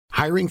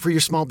Hiring for your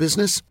small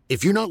business?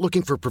 If you're not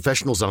looking for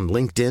professionals on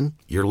LinkedIn,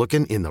 you're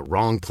looking in the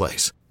wrong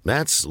place.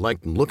 That's like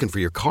looking for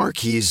your car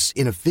keys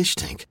in a fish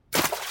tank.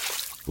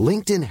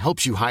 LinkedIn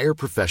helps you hire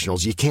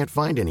professionals you can't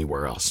find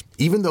anywhere else,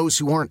 even those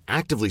who aren't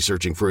actively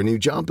searching for a new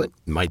job but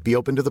might be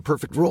open to the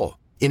perfect role.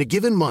 In a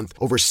given month,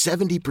 over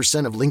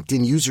 70% of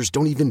LinkedIn users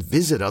don't even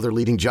visit other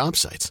leading job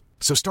sites.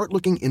 So start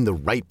looking in the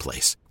right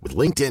place. With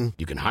LinkedIn,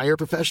 you can hire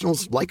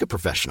professionals like a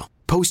professional.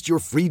 Post your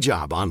free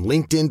job on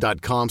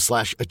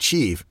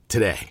linkedin.com/achieve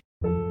today.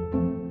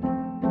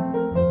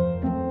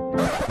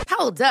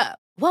 Hold up.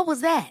 What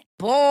was that?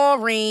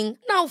 Boring.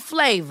 No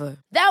flavor.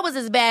 That was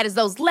as bad as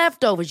those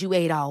leftovers you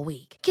ate all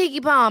week.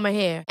 Keke Palmer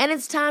here. And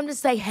it's time to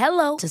say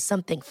hello to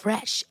something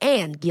fresh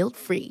and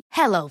guilt-free.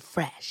 Hello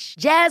Fresh.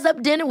 Jazz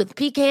up dinner with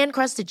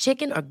pecan-crusted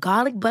chicken or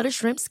garlic butter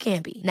shrimp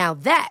scampi. Now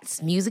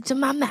that's music to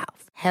my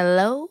mouth.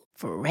 Hello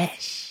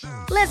Fresh.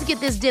 Let's get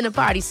this dinner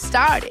party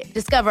started.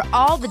 Discover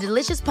all the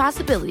delicious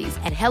possibilities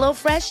at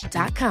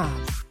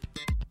hellofresh.com.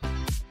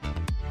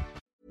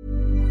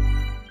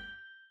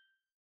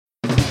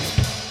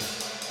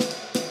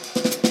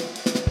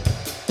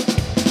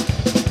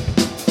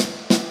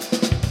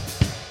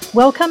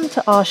 Welcome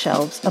to Our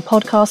Shelves, a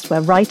podcast where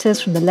writers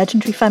from the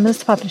legendary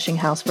feminist publishing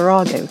house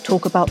Virago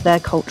talk about their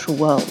cultural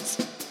worlds.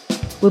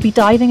 We'll be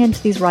diving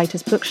into these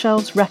writers'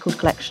 bookshelves, record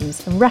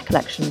collections, and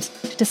recollections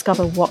to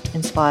discover what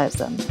inspires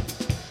them.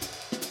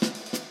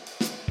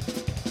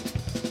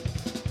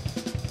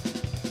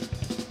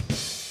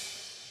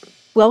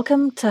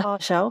 Welcome to Our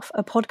Shelf,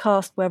 a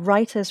podcast where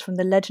writers from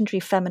the legendary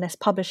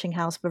feminist publishing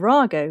house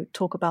Virago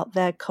talk about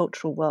their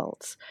cultural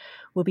worlds.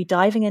 We'll be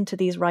diving into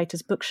these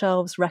writers'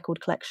 bookshelves,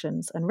 record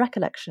collections, and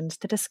recollections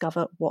to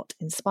discover what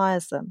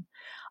inspires them.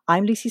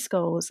 I'm Lucy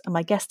Scholes, and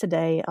my guests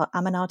today are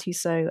Aminatou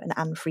Sow and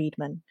Anne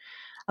Friedman.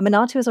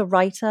 Aminatou is a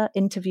writer,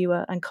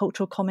 interviewer, and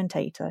cultural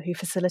commentator who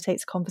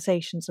facilitates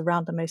conversations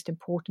around the most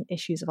important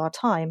issues of our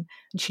time,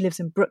 and she lives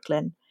in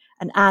Brooklyn.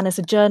 And Anne is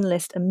a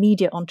journalist, a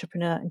media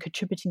entrepreneur, and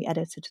contributing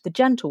editor to The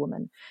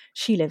Gentlewoman.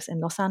 She lives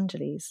in Los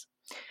Angeles.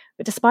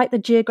 But despite the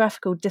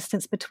geographical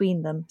distance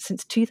between them,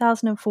 since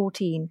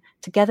 2014,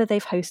 together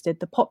they've hosted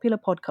the popular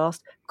podcast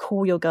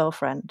Call Your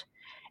Girlfriend.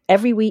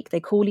 Every week they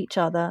call each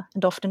other,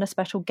 and often a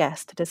special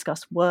guest, to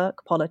discuss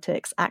work,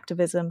 politics,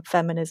 activism,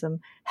 feminism,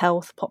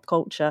 health, pop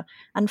culture,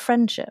 and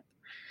friendship.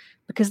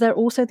 Because they're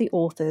also the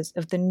authors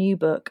of the new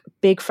book,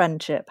 Big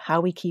Friendship, How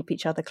We Keep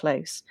Each Other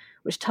Close,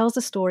 which tells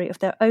the story of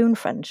their own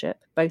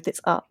friendship, both its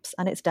ups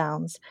and its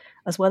downs,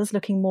 as well as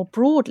looking more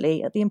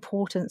broadly at the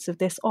importance of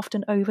this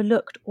often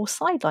overlooked or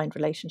sidelined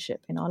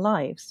relationship in our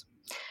lives.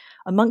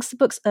 Amongst the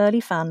book's early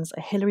fans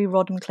are Hillary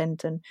Rodham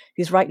Clinton,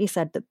 who's rightly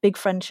said that Big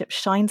Friendship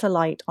shines a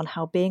light on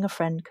how being a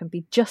friend can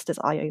be just as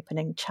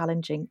eye-opening,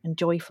 challenging, and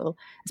joyful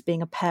as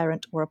being a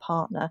parent or a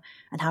partner,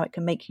 and how it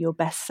can make you your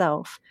best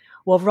self.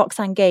 While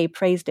Roxane Gay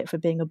praised it for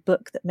being a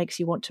book that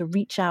makes you want to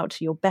reach out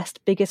to your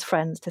best, biggest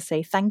friends to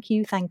say thank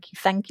you, thank you,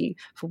 thank you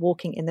for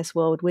walking in this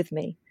world with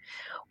me.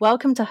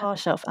 Welcome to Our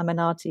Shelf,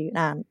 Aminatou and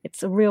Anne.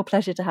 It's a real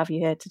pleasure to have you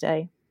here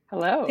today.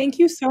 Hello. Thank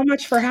you so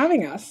much for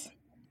having us.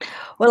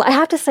 Well, I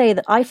have to say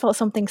that I felt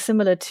something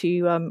similar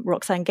to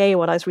Roxane Gay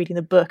while I was reading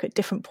the book. At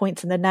different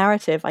points in the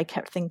narrative, I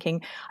kept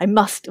thinking, I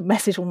must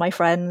message all my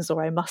friends,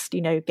 or I must,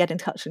 get in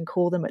touch and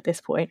call them at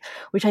this point,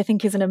 which I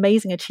think is an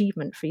amazing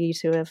achievement for you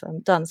to have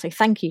done. So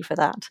thank you for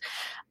that.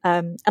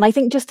 And I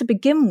think just to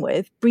begin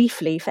with,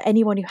 briefly, for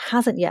anyone who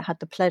hasn't yet had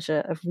the pleasure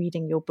of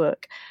reading your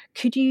book,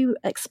 could you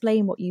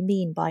explain what you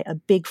mean by a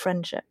big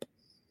friendship?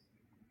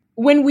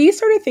 When we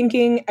started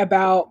thinking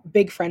about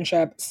Big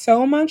Friendship,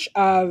 so much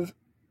of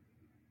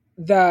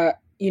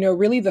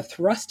really the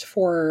thrust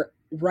for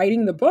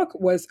writing the book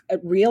was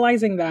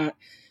realizing that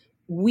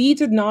we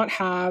did not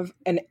have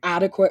an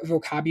adequate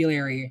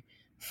vocabulary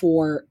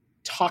for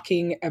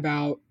talking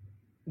about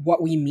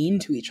what we mean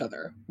to each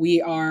other.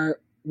 We are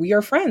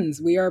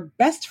friends. We are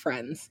best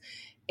friends.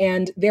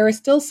 And there is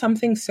still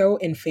something so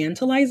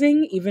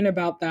infantilizing even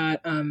about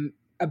that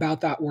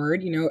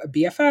word, a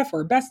BFF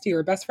or a bestie or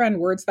a best friend,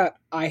 words that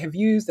I have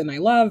used and I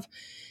love.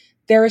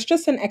 There is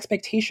just an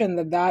expectation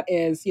that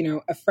is,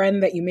 a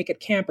friend that you make at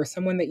camp or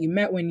someone that you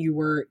met when you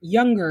were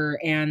younger,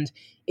 and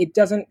it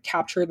doesn't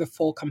capture the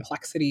full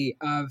complexity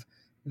of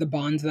the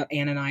bonds that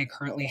Anne and I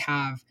currently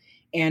have.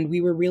 And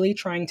we were really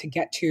trying to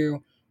get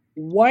to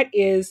what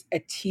is a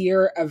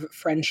tier of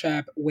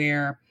friendship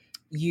where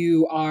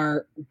you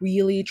are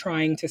really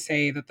trying to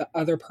say that the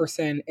other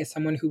person is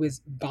someone who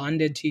is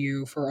bonded to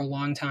you for a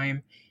long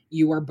time.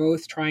 You are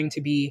both trying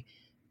to be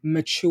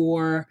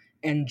mature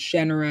and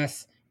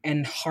generous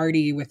and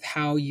hearty with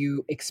how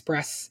you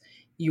express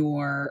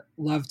your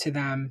love to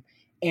them.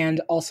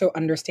 And also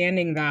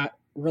understanding that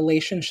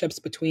relationships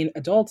between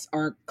adults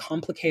are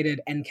complicated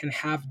and can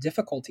have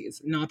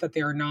difficulties. Not that they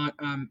are not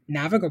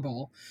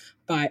navigable,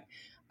 but,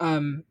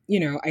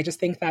 I just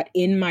think that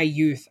in my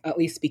youth, at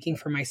least speaking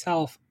for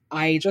myself,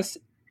 I just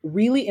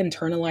really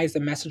internalized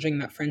the messaging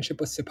that friendship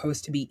was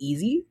supposed to be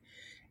easy.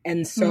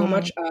 And so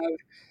much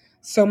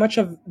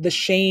of the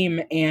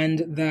shame and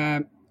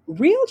the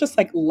real just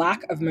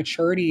lack of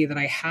maturity that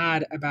I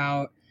had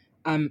about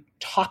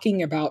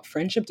talking about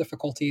friendship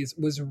difficulties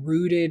was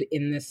rooted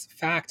in this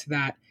fact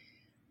that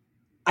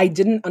I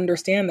didn't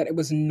understand that it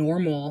was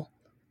normal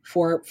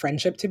for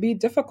friendship to be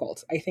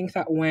difficult. I think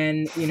that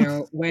when,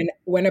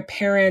 when a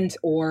parent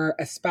or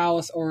a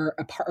spouse or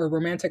a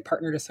romantic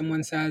partner to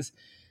someone says,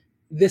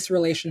 this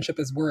relationship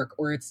is work,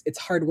 or it's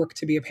hard work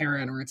to be a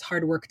parent, or it's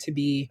hard work to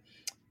be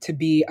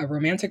a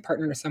romantic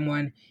partner to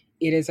someone,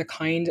 it is a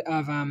kind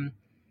of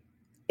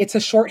it's a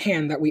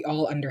shorthand that we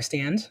all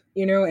understand,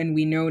 and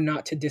we know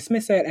not to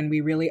dismiss it. And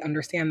we really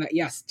understand that,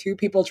 yes, two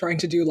people trying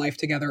to do life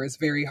together is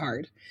very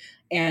hard.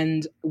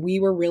 And we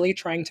were really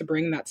trying to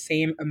bring that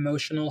same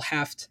emotional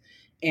heft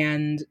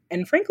and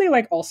frankly,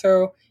 like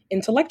also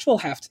intellectual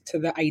heft to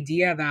the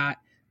idea that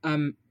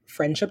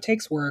friendship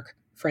takes work,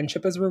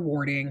 friendship is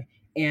rewarding,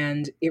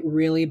 and it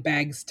really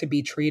begs to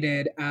be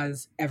treated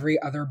as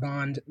every other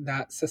bond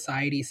that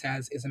society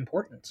says is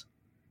important.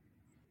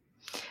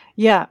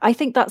 Yeah, I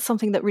think that's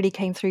something that really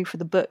came through for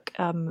the book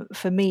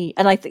for me.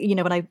 And I think,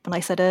 when I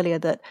said earlier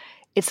that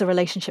it's a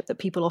relationship that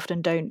people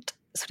often don't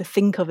sort of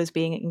think of as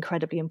being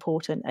incredibly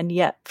important, and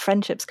yet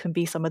friendships can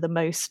be some of the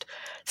most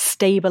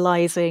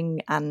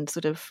stabilizing and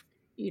sort of,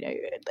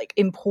 like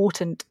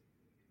important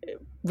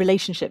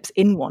relationships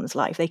in one's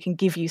life. They can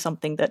give you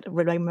something that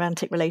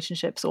romantic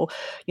relationships or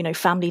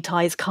family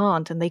ties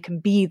can't, and they can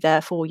be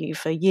there for you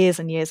for years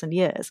and years and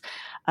years.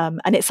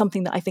 And it's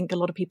something that I think a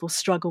lot of people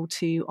struggle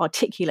to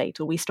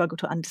articulate, or we struggle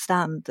to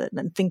understand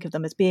and think of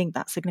them as being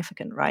that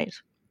significant, right?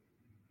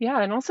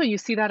 Yeah, and also you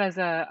see that as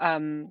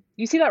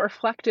you see that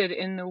reflected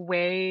in the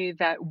way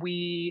that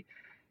we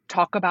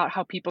talk about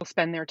how people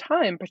spend their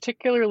time,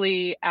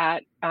 particularly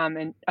at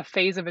a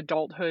phase of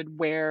adulthood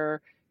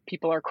where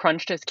people are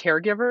crunched as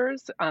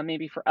caregivers,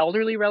 maybe for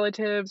elderly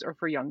relatives or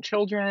for young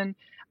children,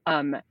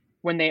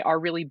 when they are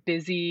really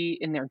busy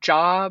in their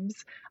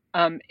jobs.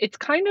 It's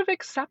kind of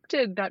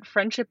accepted that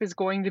friendship is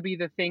going to be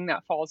the thing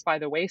that falls by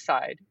the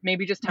wayside,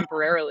 maybe just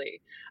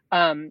temporarily.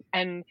 And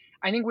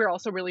I think we're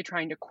also really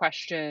trying to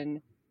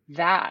question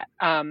that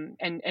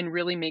and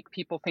really make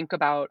people think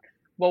about,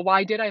 well,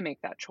 why did I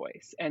make that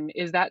choice? And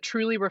is that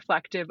truly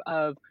reflective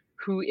of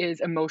who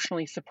is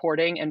emotionally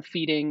supporting and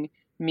feeding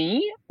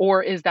me?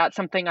 Or is that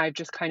something I've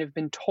just kind of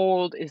been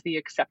told is the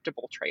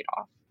acceptable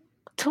trade-off?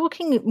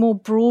 Talking more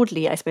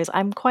broadly, I suppose,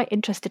 I'm quite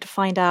interested to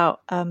find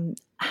out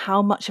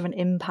how much of an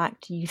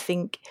impact you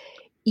think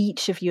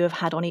each of you have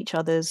had on each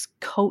other's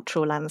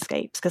cultural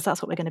landscapes, because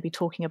that's what we're going to be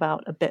talking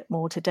about a bit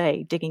more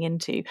today, digging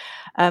into.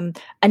 And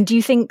do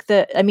you think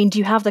that, do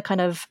you have the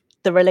kind of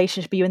the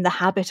relationship, are you in the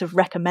habit of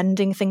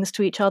recommending things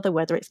to each other,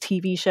 whether it's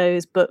TV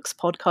shows, books,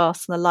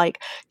 podcasts, and the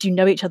like? Do you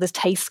know each other's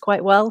tastes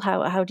quite well?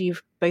 How do you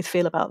both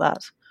feel about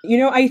that?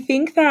 I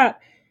think that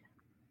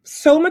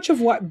so much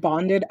of what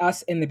bonded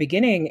us in the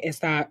beginning is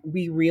that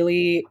we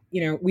really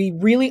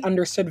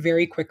understood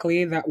very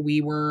quickly that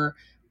we were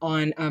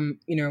on,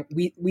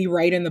 we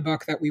write in the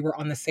book that we were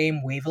on the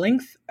same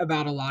wavelength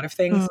about a lot of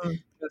things,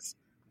 just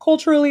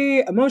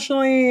culturally,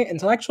 emotionally,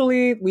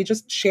 intellectually. We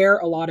just share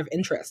a lot of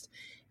interest.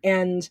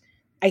 And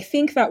I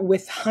think that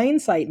with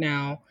hindsight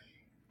now,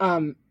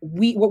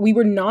 what we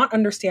were not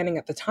understanding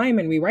at the time,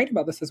 and we write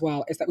about this as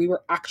well, is that we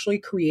were actually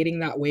creating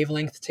that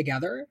wavelength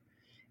together.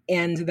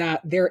 And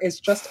that there is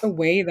just a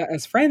way that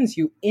as friends,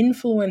 you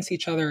influence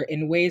each other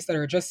in ways that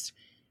are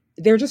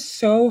they're just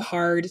so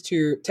hard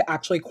to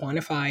actually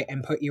quantify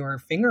and put your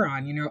finger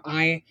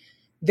on.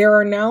 There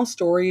are now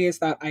stories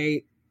that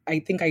I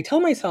think I tell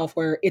myself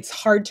where it's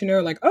hard to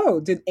know, like, oh,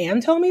 did Anne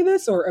tell me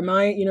this? Or am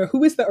I,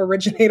 who is the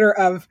originator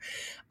of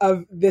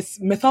this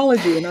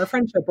mythology in our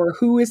friendship? Or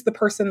who is the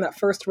person that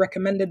first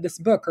recommended this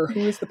book? Or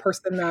who is the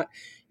person that,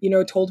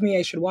 told me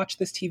I should watch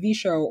this TV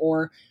show?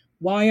 Or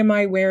why am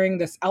I wearing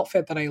this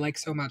outfit that I like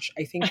so much?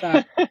 I think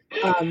that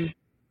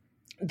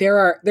there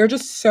are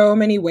just so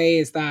many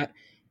ways that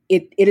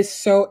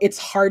it's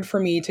hard for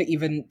me to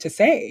even to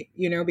say,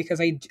 because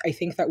I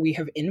think that we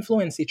have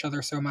influenced each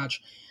other so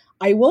much.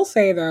 I will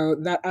say, though,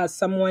 that as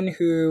someone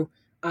who,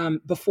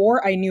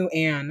 before I knew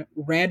Anne,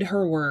 read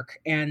her work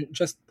and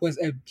just was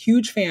a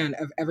huge fan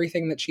of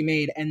everything that she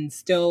made, and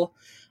still,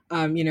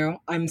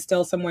 I'm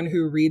still someone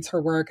who reads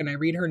her work, and I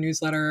read her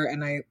newsletter,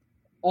 and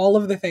all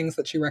of the things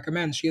that she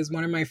recommends. She is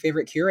one of my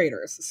favorite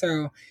curators.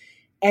 So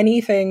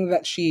anything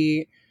that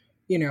she,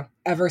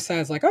 ever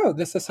says, like, oh,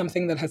 this is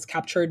something that has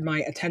captured my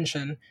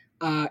attention,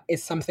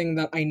 is something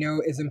that I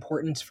know is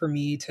important for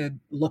me to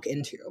look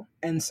into.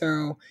 And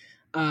so,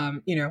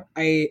 I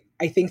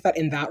think that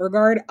in that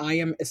regard, I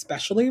am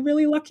especially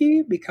really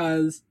lucky,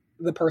 because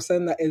the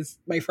person that is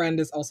my friend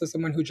is also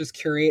someone who just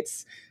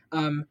curates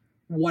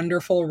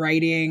wonderful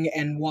writing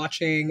and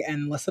watching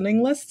and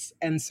listening lists.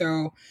 And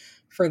so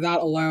for that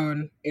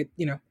alone,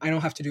 I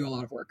don't have to do a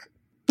lot of work.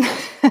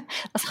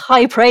 That's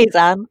high praise,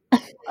 Anne.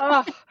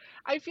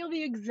 I feel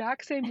the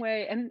exact same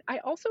way. And I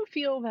also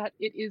feel that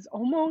it is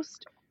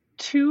almost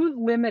too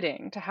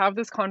limiting to have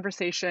this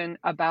conversation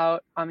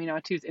about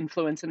Aminatou's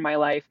influence in my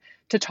life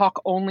to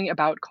talk only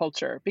about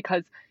culture,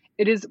 because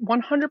it is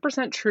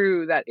 100%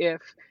 true that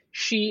if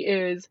she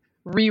is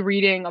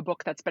rereading a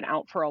book that's been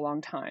out for a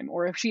long time,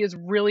 or if she is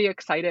really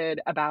excited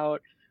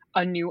about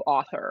a new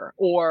author,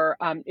 or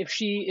if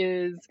she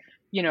is,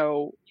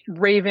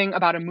 raving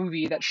about a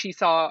movie that she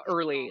saw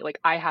early, like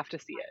I have to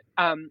see it.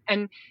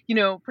 And,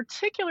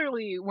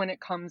 particularly when it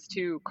comes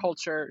to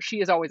culture, she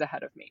is always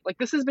ahead of me. Like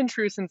this has been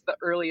true since the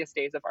earliest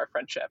days of our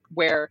friendship,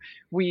 where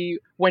we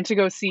went to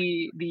go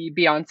see the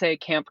Beyonce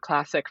camp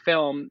classic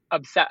film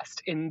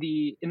Obsessed in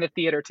the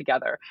theater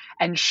together.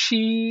 And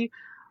she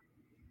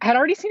had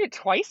already seen it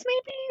twice,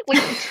 maybe,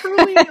 like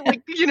truly,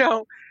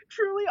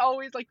 truly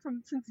always, like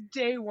since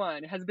day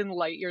one, has been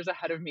light years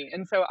ahead of me.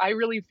 And so I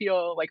really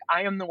feel like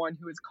I am the one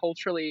who is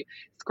culturally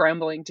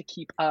scrambling to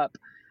keep up.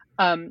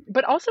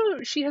 But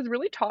also she has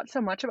really taught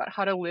so much about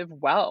how to live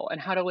well and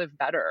how to live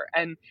better.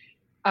 And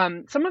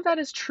some of that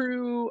is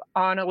true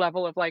on a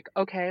level of like,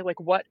 okay,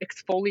 like what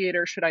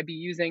exfoliator should I be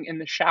using in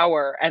the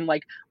shower? And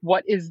like,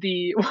 what is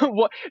the,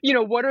 what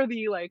are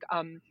the like,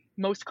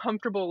 most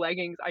comfortable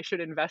leggings I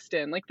should invest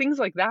in, like things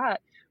like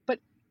that. But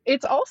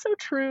it's also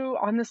true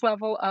on this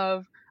level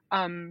of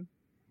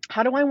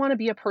how do I want to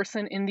be a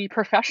person in the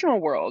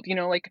professional world?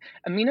 Like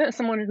Amina is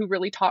someone who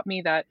really taught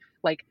me that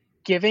like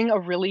giving a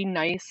really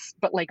nice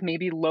but like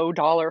maybe low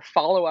dollar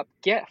follow-up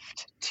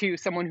gift to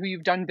someone who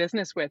you've done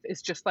business with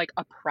is just like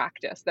a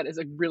practice that is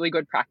a really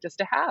good practice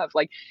to have.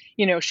 Like,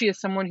 she is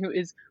someone who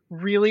is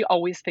really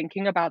always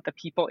thinking about the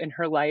people in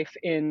her life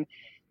in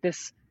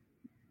this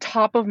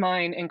top of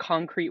mind and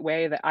concrete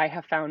way that I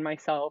have found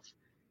myself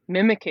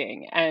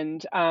mimicking.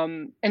 And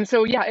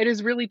so, yeah, it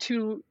is really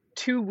too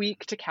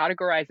weak to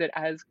categorize it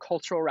as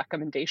cultural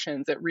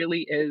recommendations. It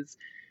really is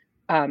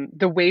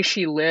the way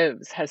she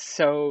lives has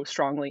so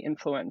strongly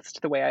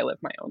influenced the way I live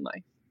my own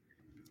life.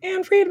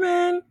 Anne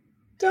Friedman,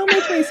 don't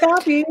make me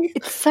sappy.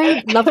 It's so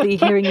lovely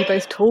hearing you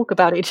both talk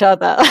about each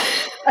other.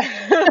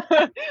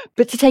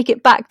 But to take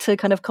it back to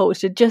kind of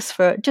culture just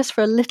for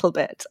a little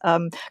bit,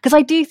 because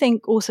I do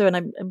think also, and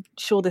I'm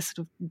sure this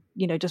sort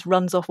of, just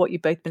runs off what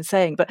you've both been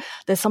saying, but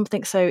there's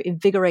something so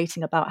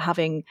invigorating about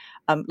having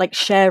like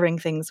sharing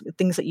things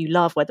that you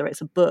love, whether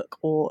it's a book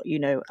or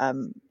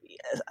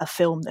a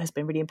film that has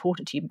been really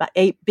important to you, but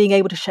being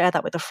able to share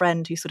that with a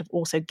friend who sort of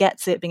also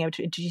gets it, being able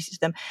to introduce it to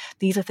them.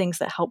 These are things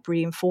that help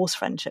reinforce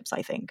friendships,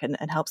 I think, and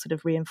help sort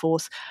of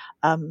reinforce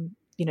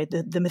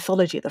the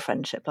mythology of the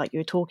friendship, like you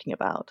were talking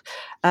about.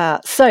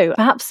 So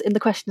perhaps in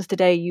the questions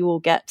today, you will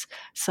get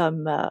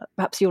some,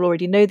 perhaps you'll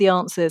already know the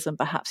answers, and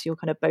perhaps you'll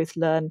kind of both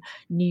learn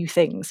new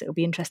things. It'll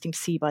be interesting to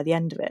see by the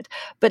end of it.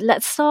 But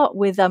let's start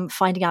with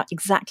finding out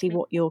exactly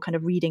what you're kind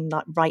of reading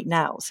right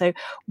now. So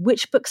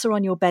which books are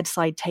on your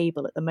bedside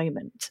table at the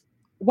moment?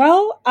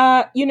 Well,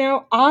 I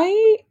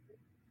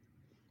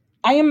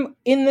am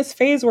in this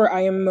phase where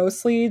I am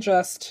mostly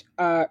just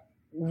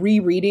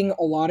rereading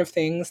a lot of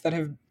things that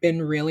have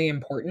been really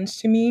important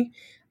to me.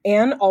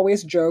 Anne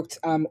always joked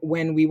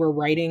when we were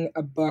writing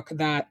a book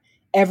that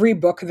every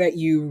book that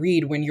you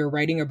read when you're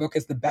writing a book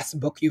is the best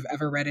book you've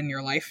ever read in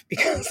your life,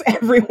 because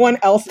everyone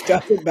else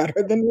does it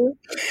better than you.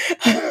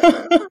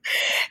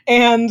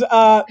 And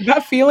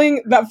that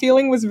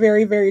feeling was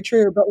very, very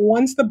true. But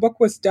once the book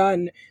was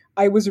done,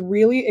 I was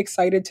really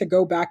excited to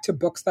go back to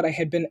books that I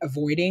had been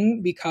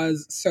avoiding,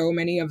 because so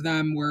many of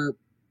them were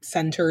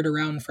centered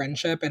around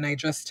friendship, and I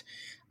just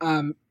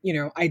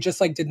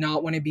like did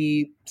not want to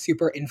be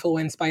super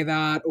influenced by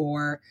that,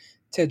 or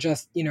to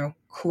just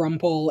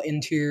crumple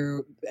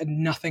into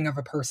nothing of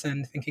a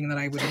person, thinking that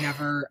I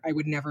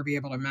would never be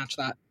able to match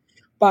that.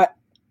 But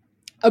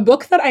a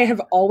book that I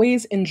have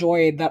always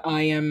enjoyed that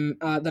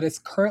that is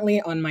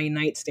currently on my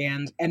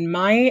nightstand, and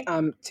my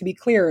to be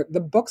clear,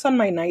 the books on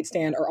my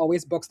nightstand are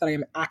always books that I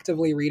am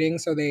actively reading,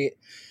 so they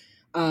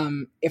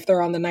if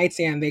they're on the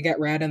nightstand, they get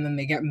read and then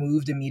they get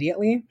moved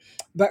immediately.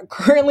 But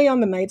currently on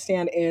the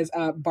nightstand is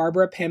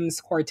Barbara Pym's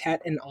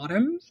Quartet in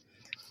Autumn,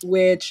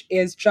 which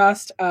is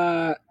just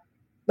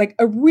like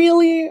a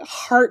really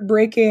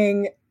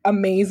heartbreaking,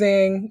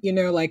 amazing,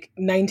 like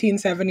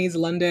 1970s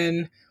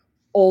London,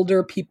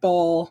 older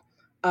people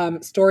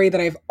story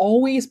that I've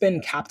always been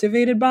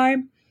captivated by.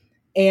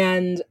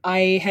 And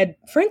I had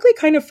frankly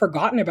kind of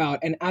forgotten about.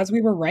 And as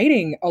we were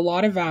writing, a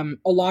lot of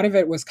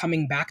it was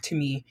coming back to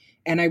me.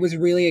 And I was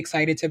really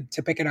excited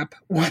to pick it up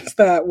once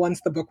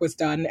the book was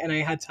done and I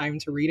had time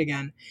to read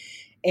again.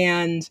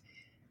 And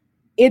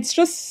it's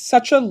just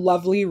such a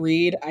lovely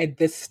read at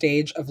this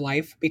stage of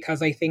life,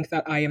 because I think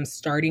that I am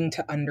starting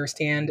to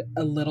understand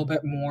a little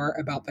bit more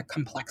about the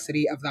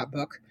complexity of that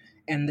book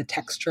and the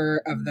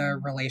texture of the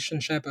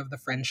relationship, of the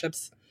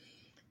friendships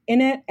in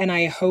it. And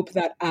I hope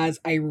that as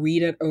I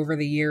read it over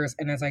the years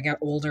and as I get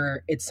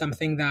older, it's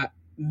something that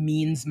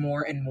means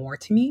more and more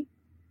to me.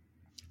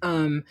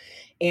 And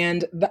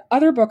the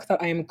other book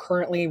that I am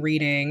currently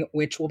reading,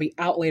 which will be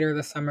out later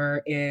this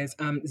summer, is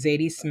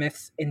Zadie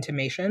Smith's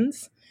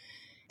Intimations.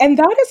 And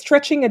that is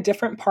stretching a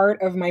different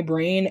part of my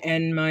brain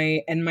and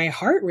my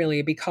heart,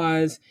 really,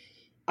 because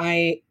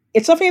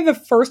it's definitely the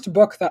first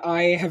book that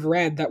I have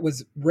read that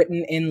was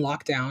written in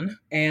lockdown.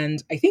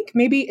 And I think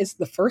maybe it's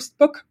the first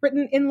book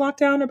written in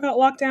lockdown about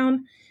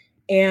lockdown.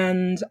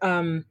 And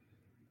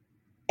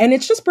And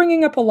it's just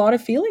bringing up a lot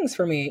of feelings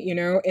for me,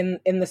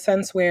 in the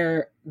sense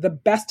where the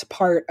best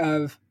part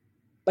of,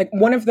 like,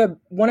 one of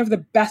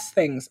the best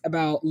things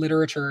about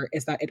literature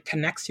is that it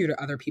connects you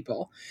to other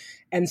people.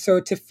 And so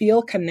to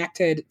feel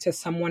connected to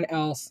someone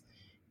else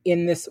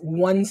in this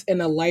once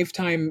in a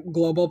lifetime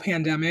global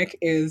pandemic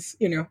is,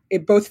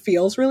 it both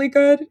feels really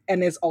good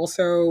and is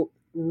also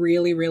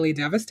really, really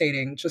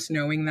devastating, just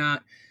knowing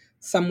that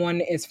someone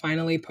is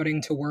finally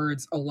putting to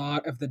words a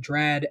lot of the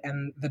dread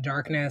and the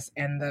darkness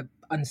and the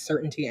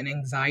uncertainty and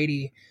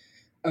anxiety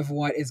of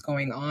what is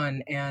going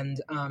on.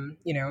 And, and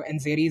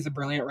Zadie is a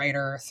brilliant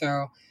writer.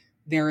 So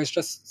there is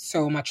just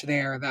so much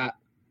there that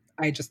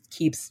I just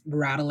keeps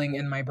rattling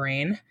in my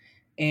brain.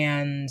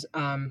 And,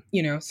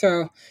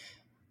 so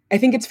I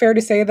think it's fair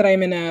to say that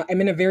I'm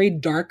in a very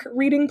dark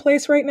reading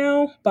place right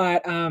now,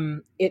 but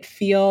it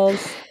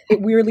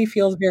weirdly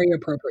feels very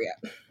appropriate.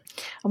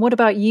 And what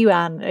about you,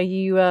 Anne? Are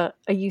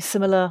you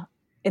similar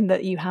in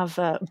that you have,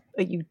 are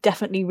you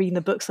definitely reading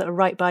the books that are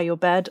right by your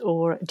bed,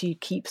 or do you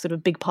keep sort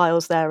of big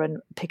piles there and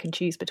pick and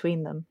choose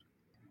between them?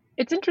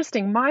 It's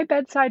interesting. My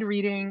bedside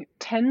reading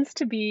tends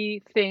to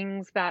be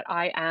things that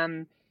I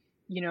am,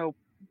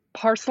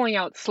 parceling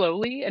out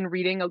slowly and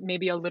reading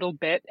maybe a little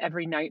bit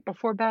every night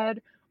before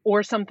bed,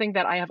 or something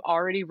that I have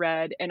already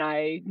read and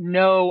I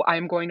know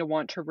I'm going to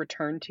want to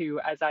return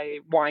to as I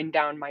wind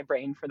down my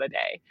brain for the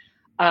day.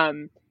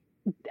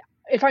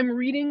 If I'm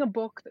reading a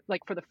book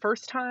like for the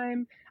first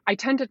time, I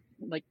tend to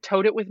like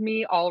tote it with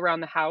me all around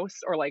the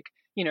house, or like,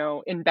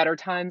 in better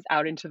times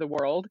out into the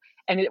world.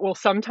 And it will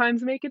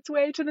sometimes make its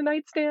way to the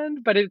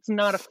nightstand, but it's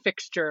not a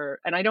fixture.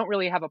 And I don't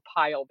really have a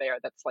pile there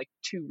that's like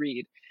to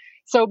read.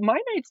 So my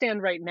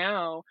nightstand right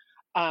now,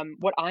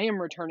 what I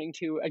am returning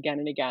to again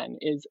and again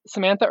is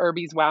Samantha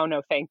Irby's Wow,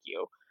 No, Thank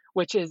You,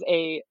 which is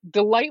a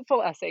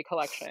delightful essay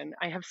collection.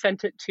 I have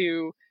sent it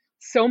to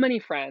so many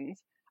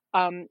friends.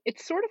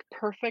 It's sort of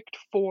perfect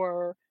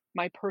for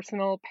my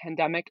personal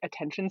pandemic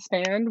attention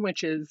span,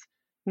 which is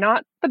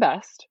not the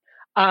best,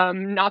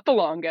 not the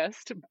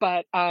longest,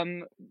 but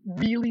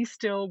really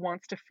still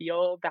wants to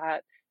feel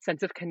that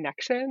sense of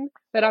connection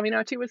that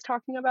Aminatou was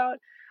talking about.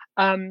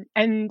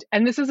 And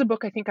this is a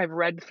book I think I've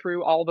read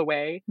through all the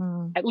way,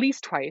 at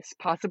least twice,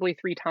 possibly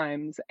 3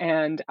 times.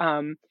 And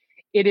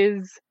it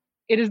is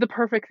the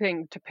perfect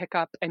thing to pick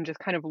up and just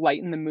kind of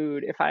lighten the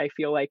mood if I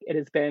feel like it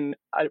has been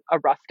a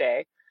rough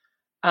day.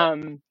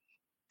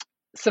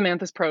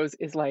 Samantha's prose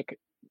is like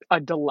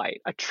a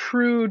delight, a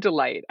true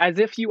delight, as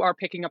if you are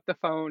picking up the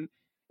phone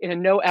in a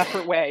no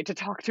effort way to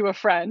talk to a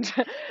friend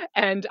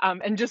and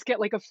just get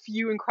like a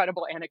few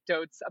incredible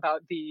anecdotes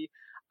about the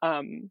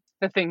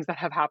things that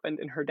have happened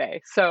in her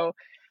day. So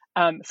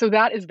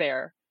that is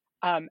there.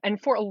 And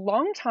for a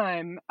long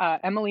time,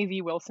 Emily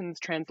V. Wilson's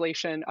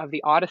translation of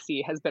the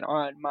Odyssey has been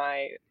on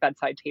my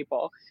bedside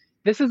table.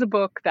 This is a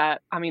book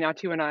that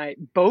Aminatou and I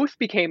both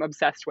became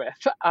obsessed with,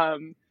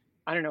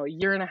 I don't know, a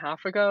year and a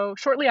half ago,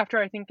 shortly after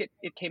I think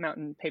it came out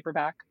in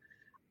paperback.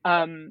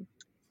 And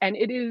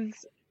it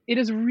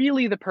is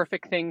really the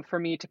perfect thing for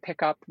me to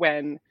pick up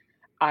when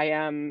I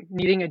am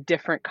needing a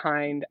different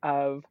kind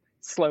of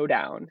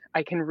slowdown.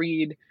 I can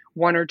read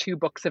 1 or 2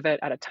 books of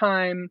it at a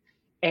time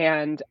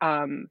and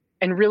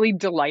really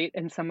delight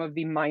in some of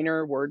the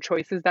minor word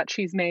choices that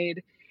she's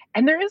made.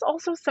 And there is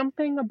also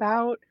something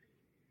about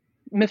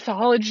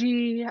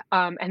mythology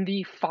and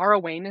the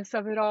farawayness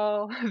of it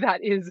all that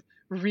is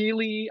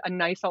really a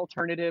nice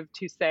alternative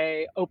to,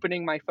 say,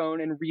 opening my phone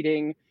and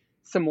reading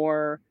some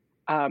more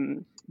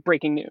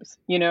breaking news.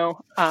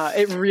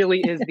 It really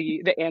is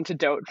the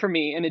antidote for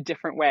me in a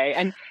different way,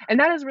 and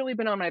that has really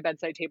been on my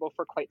bedside table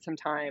for quite some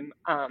time.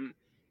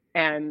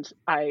 And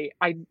I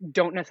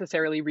don't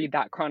necessarily read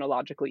that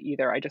chronologically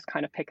either. I just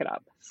kind of pick it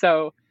up.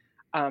 So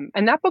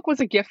and that book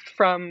was a gift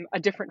from a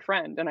different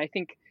friend, and I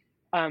think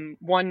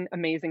one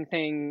amazing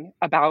thing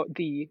about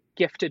the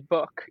gifted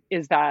book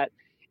is that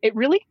it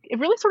really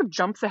sort of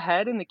jumps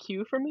ahead in the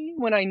queue for me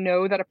when I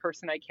know that a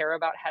person I care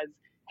about has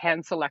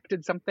hand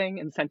selected something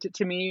and sent it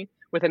to me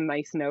with a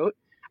nice note.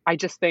 I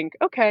just think,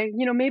 okay,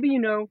 maybe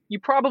you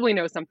probably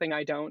know something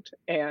I don't,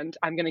 and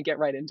I'm going to get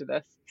right into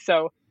this.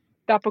 So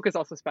that book is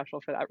also special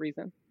for that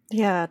reason.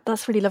 Yeah,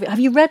 that's really lovely. Have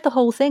you read the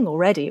whole thing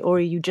already, or are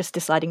you just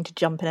deciding to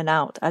jump in and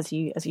out as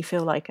you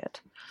feel like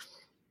it?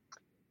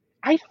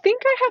 I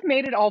think I have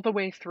made it all the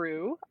way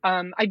through.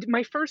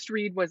 My first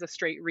read was a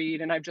straight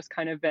read, and I've just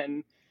kind of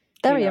been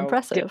very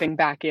impressive dipping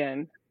back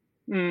in.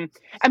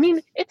 I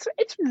mean, it's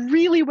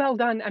really well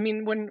done. I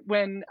mean,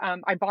 when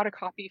I bought a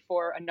copy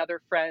for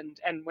another friend,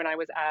 and when I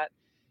was at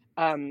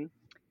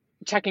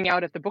checking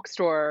out at the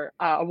bookstore,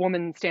 a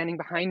woman standing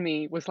behind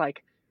me was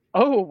like,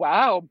 "Oh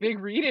wow, big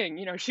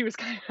reading." She was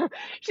kind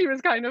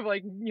of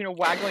like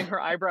waggling her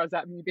eyebrows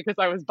at me because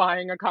I was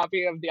buying a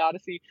copy of the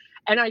Odyssey,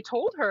 and I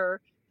told her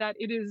that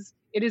it is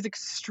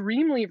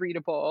extremely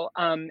readable,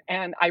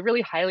 and I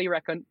really highly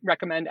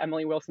recommend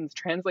Emily Wilson's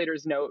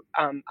translator's note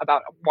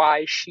about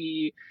why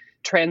she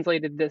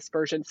translated this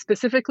version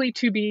specifically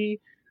to be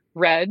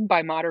read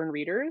by modern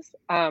readers.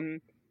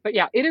 But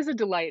yeah, it is a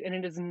delight, and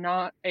it is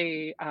not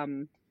a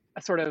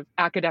a sort of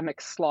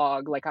academic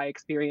slog like I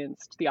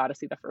experienced the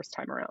Odyssey the first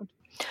time around.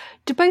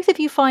 Do both of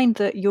you find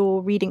that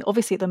you're reading,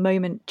 obviously at the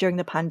moment during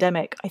the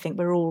pandemic, I think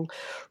we're all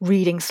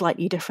reading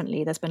slightly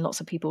differently. There's been lots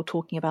of people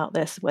talking about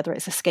this, whether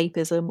it's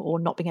escapism or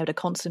not being able to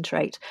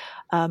concentrate.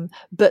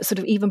 But sort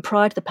of even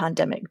prior to the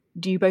pandemic,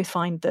 do you both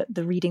find that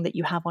the reading that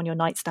you have on your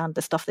nightstand,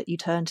 the stuff that you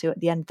turn to at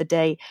the end of the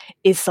day,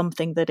 is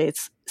something that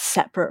is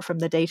separate from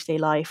the day-to-day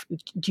life?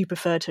 Do you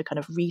prefer to kind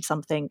of read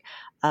something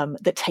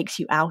that takes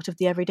you out of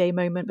the everyday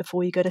moment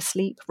before you go to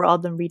sleep,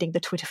 rather than reading the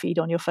Twitter feed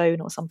on your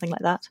phone or something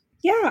like that?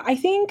 Yeah, I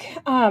think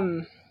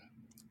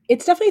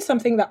it's definitely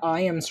something that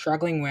I am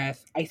struggling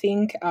with. I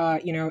think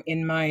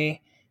in my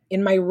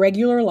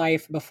regular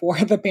life before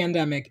the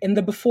pandemic, in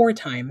the before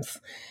times,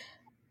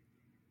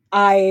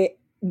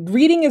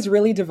 reading is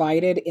really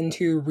divided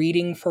into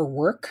reading for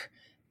work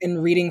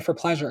and reading for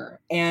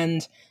pleasure.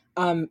 And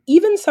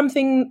even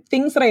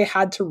things that I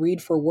had to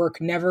read for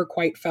work never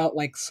quite felt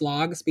like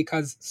slogs,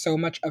 because so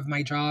much of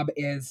my job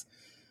is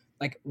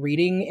like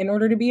reading in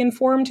order to be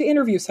informed to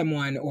interview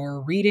someone,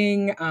 or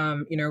reading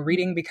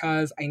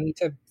because I need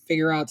to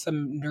figure out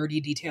some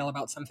nerdy detail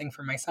about something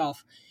for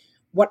myself.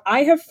 What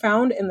I have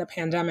found in the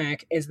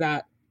pandemic is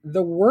that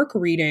the work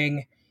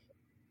reading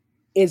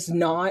is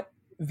not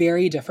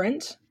very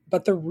different,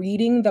 but the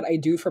reading that I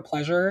do for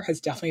pleasure has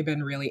definitely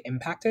been really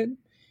impacted,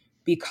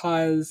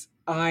 because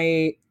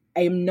I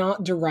am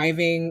not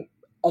deriving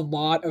a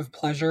lot of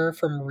pleasure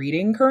from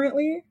reading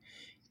currently.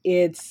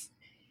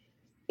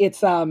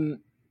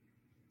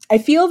 I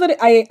feel that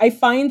I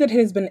find that it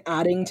has been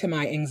adding to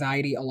my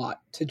anxiety a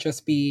lot to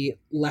just be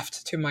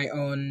left to my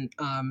own,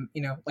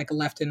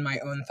 left in my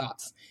own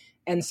thoughts.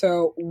 And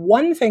so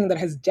one thing that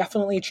has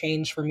definitely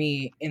changed for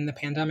me in the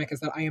pandemic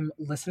is that I am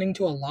listening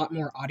to a lot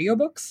more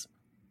audiobooks.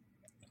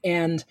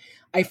 And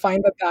I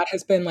find that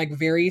has been like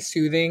very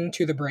soothing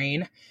to the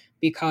brain,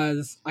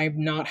 because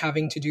I'm not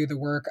having to do the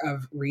work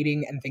of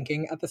reading and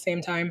thinking at the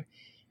same time.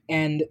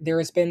 And there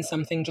has been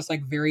something just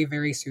like very,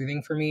 very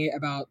soothing for me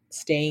about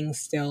staying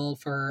still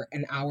for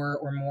an hour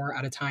or more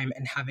at a time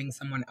and having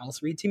someone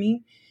else read to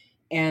me.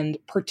 And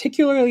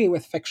particularly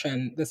with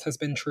fiction, this has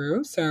been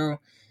true. So,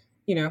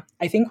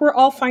 I think we're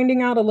all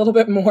finding out a little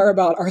bit more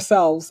about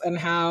ourselves and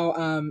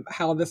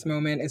how this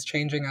moment is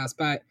changing us.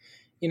 But,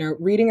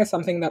 reading is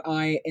something that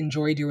I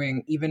enjoy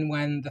doing, even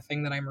when the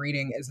thing that I'm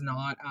reading is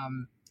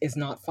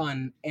not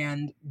fun.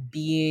 And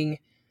being,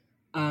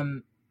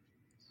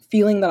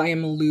 feeling that I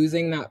am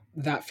losing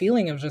that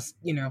feeling of just,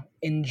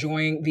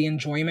 enjoying the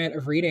enjoyment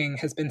of reading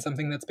has been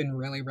something that's been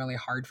really, really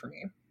hard for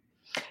me.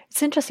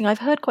 It's interesting. I've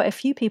heard quite a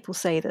few people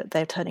say that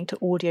they're turning to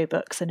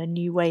audiobooks in a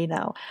new way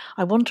now.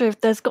 I wonder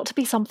if there's got to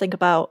be something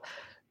about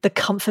the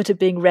comfort of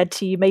being read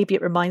to you. Maybe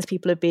it reminds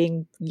people of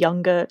being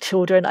younger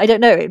children. I don't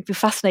know. It'd be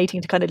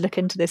fascinating to kind of look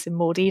into this in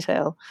more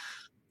detail.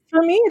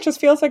 For me, it just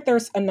feels like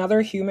there's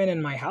another human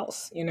in my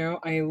house.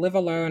 I live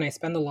alone. I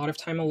spend a lot of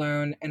time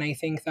alone. And I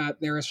think that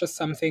there is just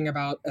something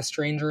about a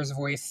stranger's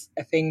voice,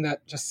 a thing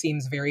that just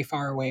seems very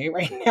far away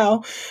right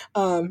now.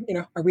 Are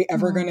we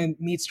ever going to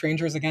meet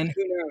strangers again?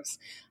 Who knows?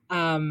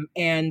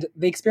 And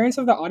the experience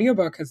of the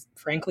audiobook has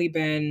frankly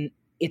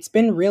it's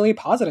been really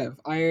positive.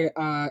 I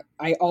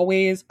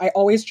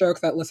always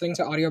joke that listening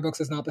to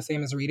audiobooks is not the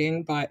same as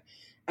reading, but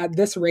at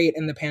this rate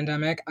in the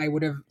pandemic, I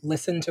would have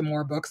listened to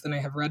more books than I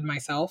have read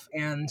myself.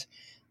 And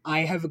I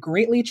have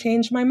greatly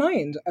changed my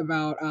mind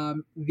about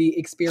the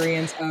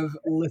experience of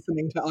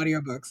listening to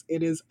audiobooks.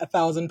 It is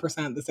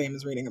 1,000% the same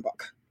as reading a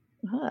book.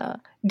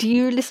 Do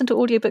you listen to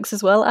audiobooks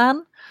as well,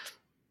 Anne?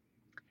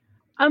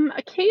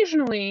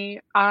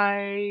 Occasionally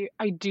I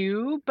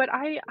do, but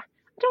I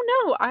don't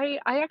know. I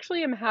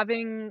actually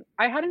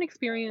I had an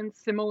experience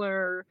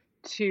similar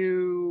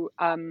to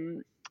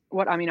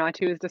what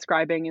Aminatou is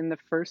describing in the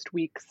first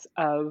weeks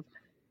of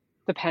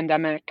the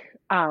pandemic.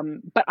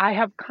 But I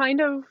have kind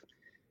of,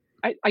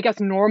 I guess,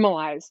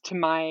 normalized to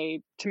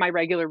my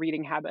regular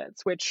reading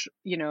habits, which,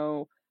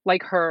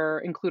 like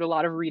her, include a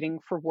lot of reading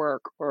for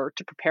work or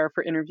to prepare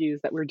for interviews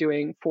that we're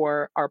doing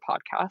for our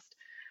podcast,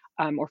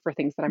 or for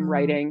things that I'm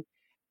writing.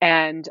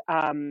 And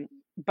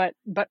but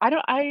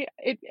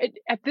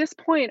at this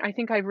point, I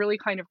think I've really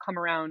kind of come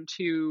around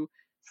to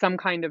some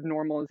kind of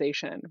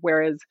normalization.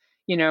 Whereas,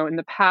 in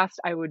the past,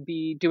 I would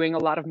be doing a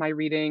lot of my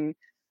reading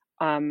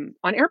on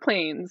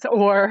airplanes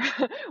or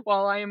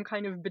while I am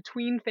kind of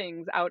between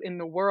things out in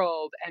the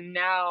world. And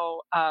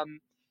now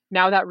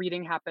that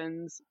reading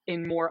happens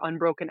in more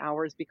unbroken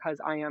hours because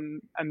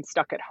I'm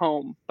stuck at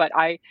home. But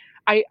I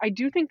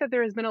do think that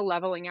there has been a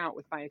leveling out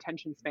with my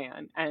attention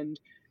span, and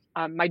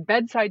my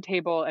bedside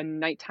table and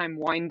nighttime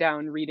wind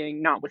down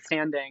reading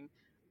notwithstanding,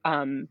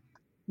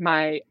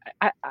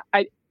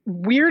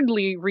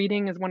 weirdly,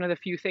 reading is one of the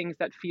few things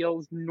that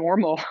feels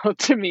normal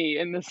to me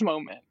in this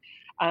moment.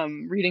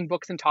 Reading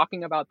books and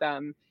talking about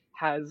them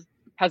has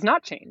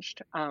not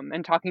changed,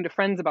 and talking to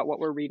friends about what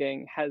we're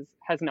reading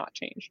has not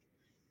changed.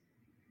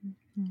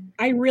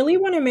 I really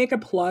want to make a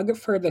plug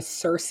for the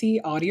Circe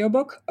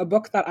audiobook, a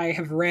book that I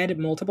have read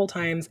multiple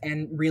times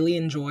and really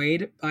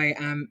enjoyed by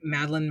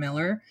Madeline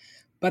Miller.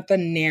 But the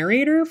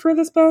narrator for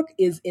this book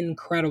is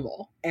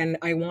incredible, and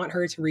I want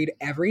her to read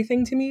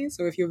everything to me.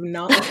 So if you have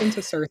not listened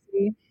to Circe,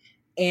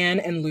 Anne,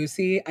 and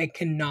Lucy, I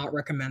cannot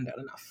recommend it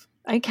enough.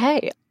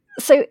 Okay.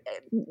 So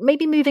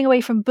maybe moving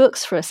away from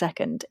books for a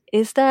second,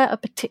 is there a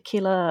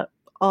particular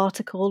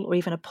article or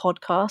even a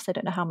podcast? I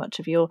don't know how much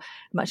of your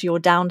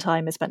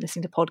downtime is spent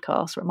listening to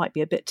podcasts, or it might be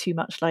a bit too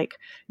much like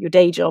your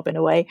day job in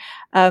a way.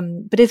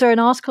 But is there an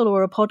article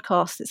or a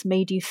podcast that's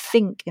made you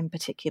think in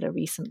particular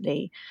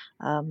recently?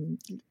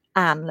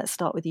 Anne, let's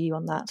start with you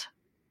on that.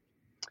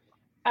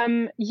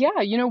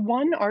 Yeah,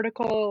 one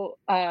article,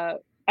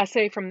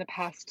 essay from the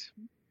past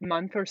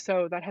month or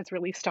so that has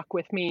really stuck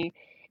with me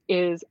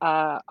is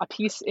a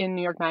piece in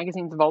New York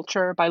Magazine's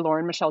Vulture by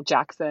Lauren Michelle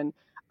Jackson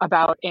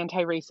about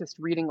anti-racist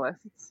reading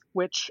lists,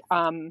 which,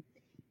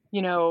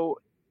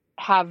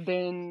 have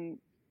been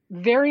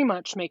very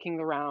much making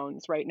the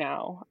rounds right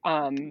now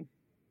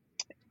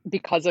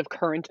because of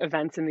current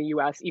events in the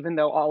US, even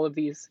though all of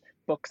these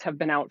books have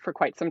been out for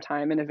quite some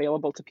time and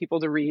available to people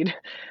to read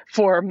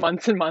for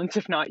months and months,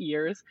 if not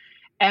years.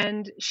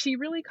 And she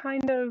really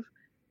kind of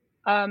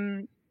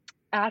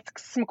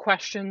asks some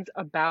questions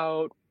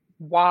about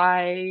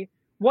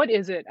what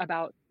is it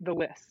about the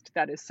list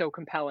that is so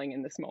compelling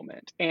in this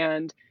moment?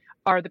 And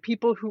are the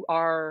people who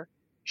are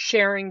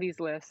sharing these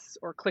lists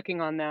or clicking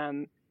on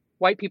them,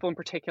 white people in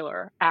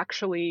particular,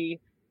 actually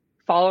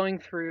following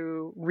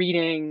through,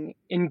 reading,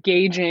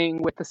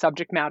 engaging with the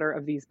subject matter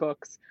of these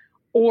books?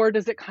 Or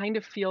does it kind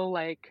of feel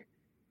like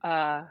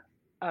a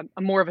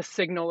more of a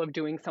signal of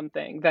doing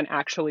something than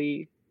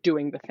actually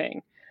doing the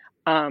thing?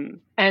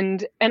 And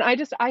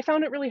I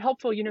found it really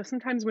helpful.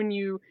 Sometimes when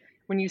you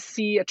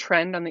see a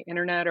trend on the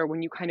internet, or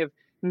when you kind of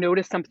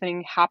notice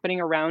something happening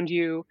around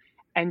you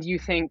and you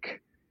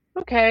think,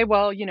 okay,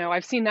 well,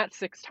 I've seen that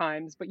 6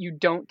 times, but you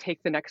don't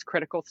take the next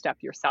critical step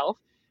yourself.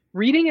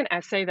 Reading an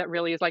essay that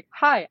really is like,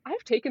 hi,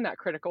 I've taken that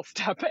critical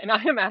step and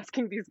I am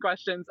asking these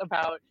questions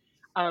about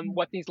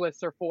what these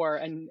lists are for.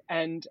 And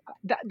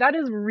that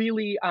is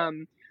really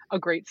a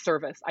great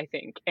service, I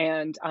think.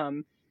 And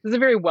this is a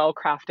very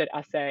well-crafted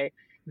essay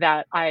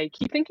that I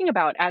keep thinking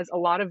about as a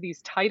lot of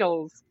these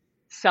titles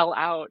sell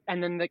out.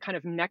 And then the kind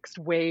of next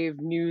wave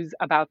news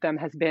about them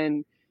has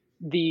been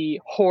the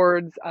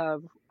hordes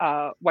of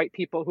white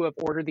people who have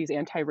ordered these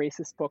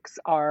anti-racist books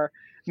are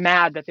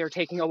mad that they're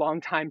taking a long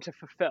time to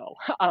fulfill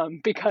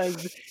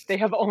because they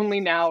have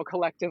only now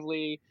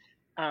collectively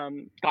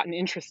gotten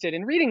interested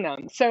in reading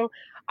them. So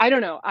I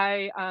don't know.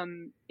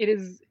 It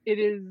is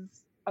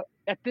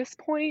at this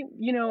point,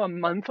 a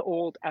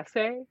month-old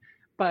essay,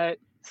 but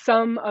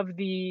some of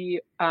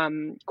the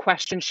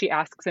questions she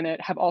asks in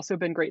it have also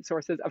been great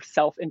sources of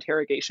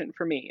self-interrogation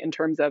for me in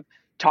terms of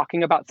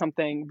talking about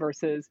something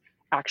versus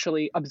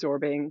actually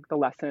absorbing the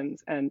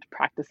lessons and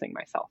practicing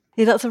myself.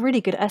 Yeah, that's a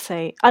really good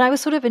essay. And I was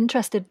sort of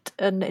interested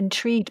and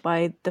intrigued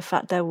by the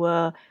fact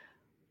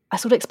I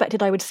sort of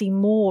expected I would see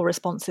more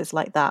responses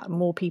like that,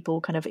 more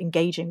people kind of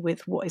engaging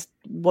with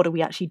what are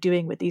we actually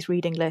doing with these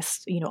reading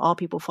lists? Are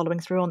people following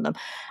through on them?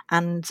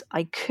 And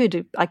I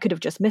could have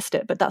just missed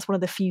it, but that's one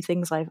of the few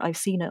things I've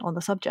seen it on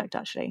the subject,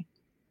 actually.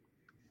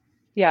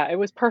 Yeah, it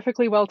was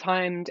perfectly well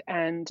timed.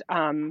 And,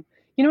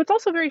 it's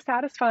also very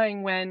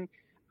satisfying when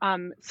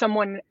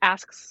someone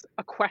asks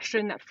a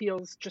question that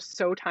feels just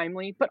so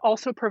timely, but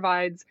also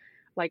provides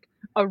like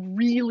a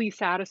really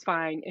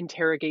satisfying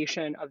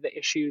interrogation of the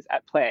issues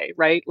at play,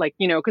 right? Like,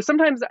 because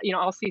sometimes,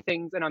 I'll see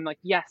things and I'm like,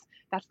 yes,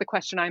 that's the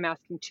question I'm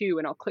asking too.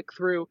 And I'll click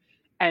through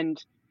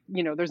and,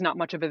 there's not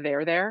much of a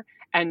there.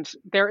 And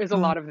there is a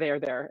lot of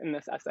there in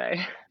this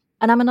essay.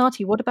 And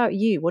Aminati, what about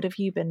you? What have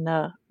you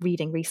been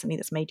reading recently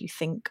that's made you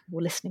think,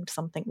 or listening to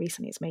something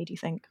recently that's made you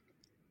think?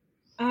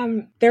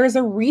 There is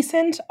a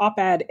recent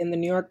op-ed in the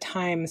New York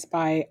Times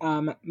by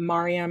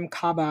Mariam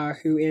Kaba,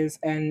 who is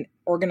an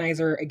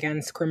organizer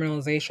against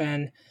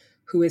criminalization,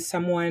 who is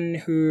someone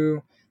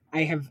who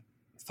I have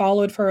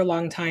followed for a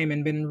long time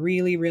and been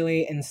really,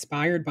 really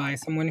inspired by,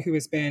 someone who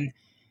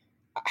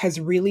has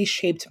really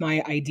shaped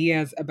my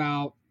ideas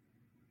about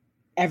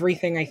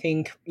everything I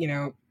think,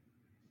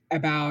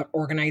 about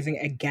organizing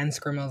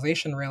against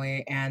criminalization,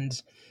 really,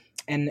 and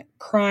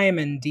crime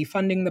and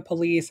defunding the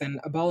police and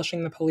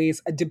abolishing the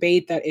police, a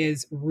debate that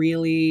is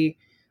really,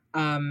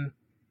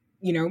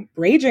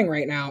 raging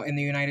right now in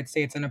the United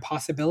States, and a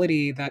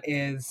possibility that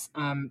is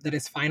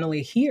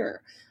finally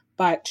here.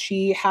 But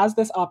she has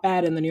this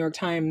op-ed in the New York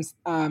Times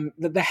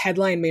that the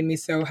headline made me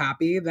so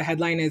happy. The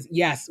headline is,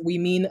 "Yes, we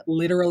mean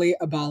literally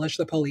abolish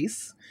the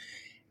police."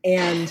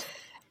 And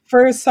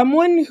for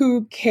someone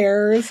who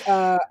cares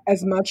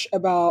as much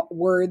about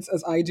words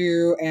as I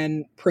do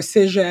and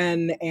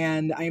precision,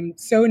 and I'm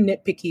so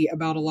nitpicky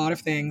about a lot of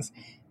things,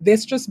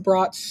 this just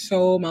brought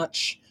so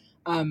much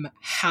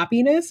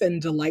happiness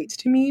and delight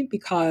to me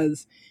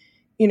because,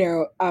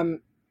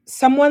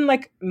 someone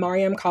like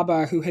Mariam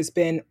Kaba, who has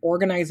been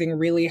organizing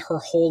really her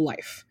whole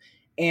life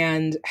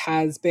and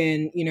has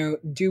been,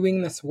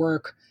 doing this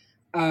work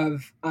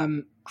of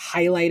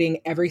highlighting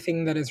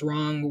everything that is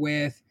wrong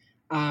with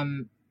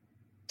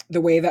the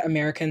way that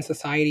American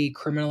society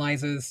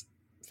criminalizes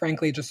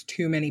frankly, just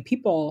too many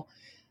people.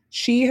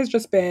 She has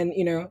just been,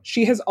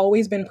 she has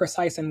always been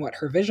precise in what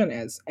her vision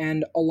is.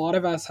 And a lot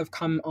of us have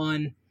come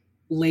on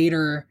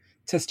later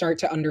to start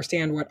to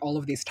understand what all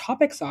of these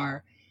topics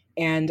are.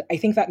 And I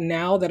think that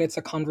now that it's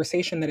a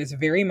conversation that is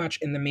very much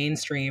in the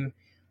mainstream,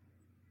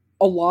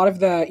 a lot of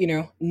the,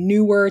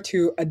 newer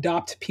to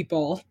adopt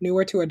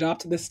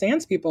the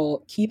stance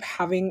people keep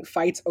having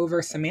fights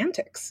over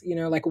semantics,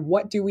 like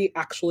what do we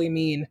actually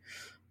mean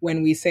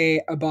when we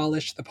say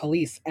abolish the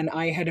police? And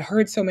I had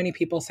heard so many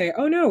people say,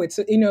 oh no, it's,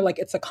 like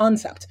it's a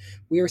concept.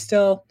 We're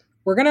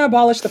going to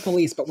abolish the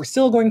police, but we're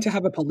still going to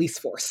have a police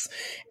force.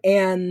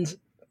 And,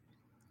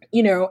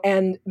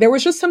 and there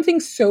was just something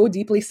so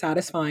deeply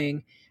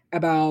satisfying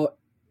about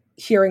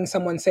hearing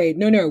someone say,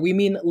 no, we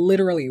mean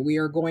literally, we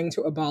are going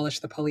to abolish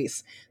the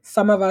police.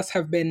 Some of us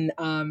have been,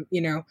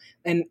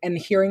 and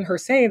hearing her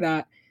say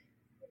that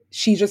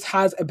she just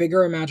has a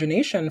bigger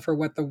imagination for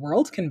what the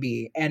world can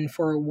be and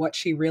for what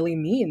she really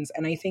means.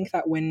 And I think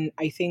that when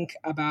I think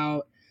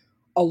about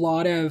a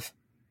lot of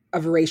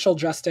racial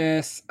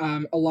justice,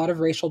 a lot of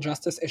racial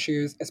justice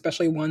issues,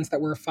 especially ones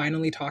that we're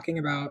finally talking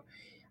about,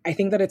 I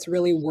think that it's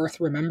really worth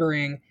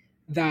remembering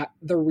that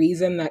the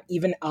reason that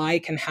even I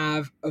can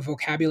have a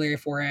vocabulary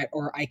for it,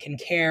 or I can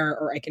care,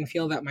 or I can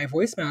feel that my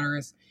voice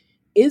matters,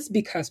 is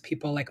because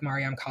people like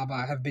Mariame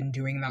Kaba have been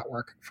doing that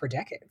work for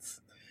decades,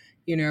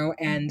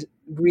 and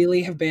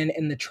really have been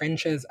in the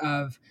trenches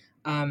of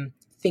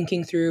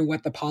thinking through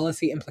what the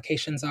policy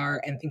implications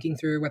are and thinking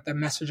through what the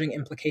messaging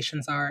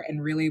implications are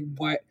and really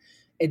what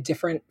a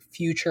different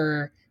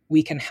future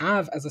we can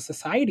have as a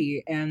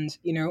society. And,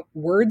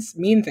 words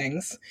mean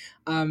things,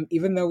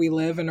 even though we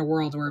live in a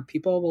world where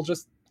people will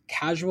just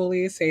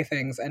casually say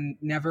things and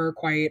never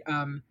quite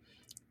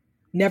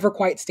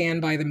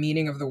stand by the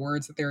meaning of the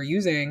words that they're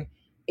using.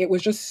 It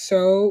was just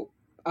so,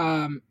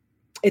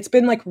 it's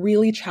been like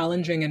really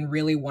challenging and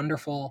really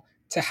wonderful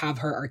to have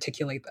her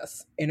articulate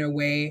this in a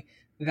way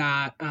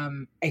that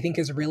I think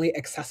is really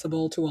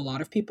accessible to a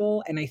lot of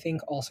people. And I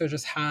think also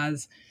just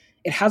has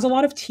a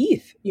lot of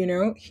teeth,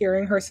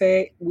 hearing her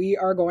say, we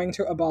are going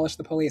to abolish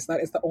the police. That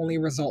is the only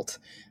result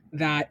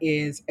that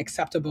is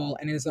acceptable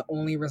and is the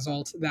only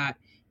result that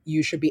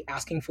you should be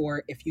asking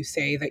for if you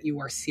say that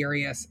you are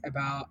serious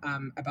about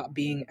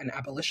being an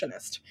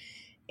abolitionist.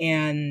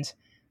 And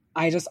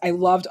I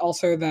loved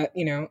also that,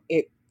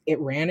 it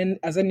ran in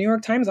as a New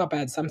York Times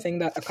op-ed, something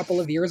that a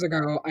couple of years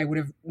ago I would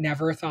have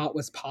never thought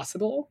was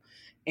possible.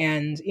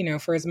 And,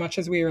 for as much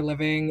as we are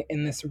living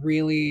in this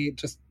really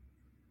just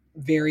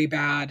very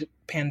bad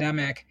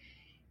pandemic,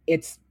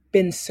 it's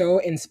been so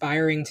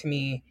inspiring to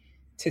me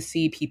to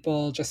see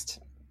people just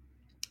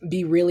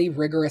be really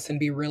rigorous and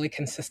be really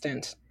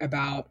consistent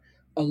about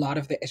a lot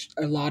of the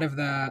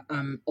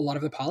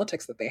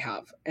politics that they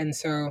have. And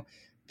so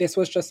this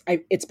was just,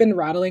 it's been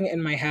rattling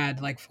in my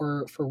head like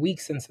for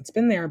weeks since it's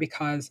been there,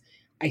 because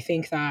I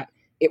think that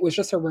it was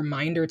just a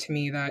reminder to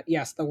me that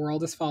yes, the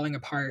world is falling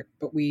apart,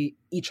 but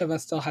each of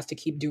us still has to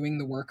keep doing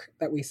the work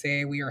that we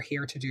say we are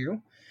here to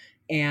do.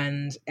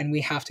 And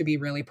we have to be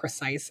really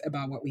precise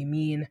about what we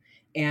mean.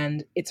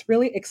 And it's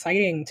really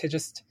exciting to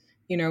just,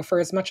 for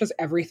as much as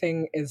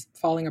everything is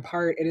falling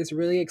apart, it is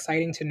really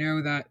exciting to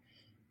know that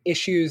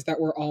issues that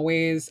were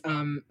always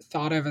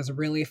thought of as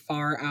really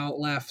far out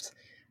left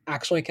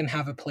actually can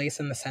have a place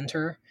in the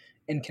center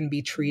and can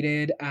be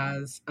treated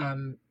as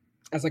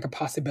like a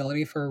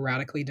possibility for a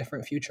radically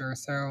different future.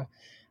 So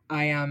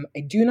I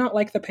do not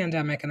like the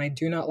pandemic and I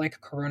do not like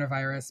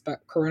coronavirus, but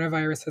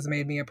coronavirus has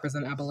made me a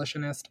prison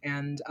abolitionist,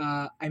 and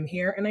I'm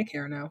here and I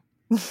care now.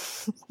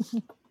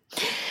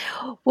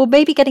 Well,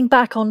 maybe getting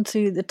back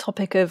onto the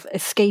topic of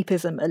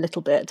escapism a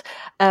little bit,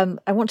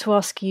 I want to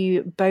ask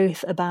you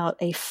both about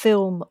a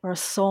film or a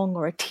song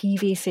or a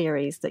TV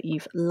series that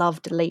you've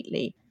loved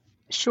lately.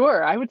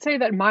 Sure. I would say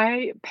that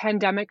my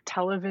pandemic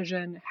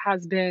television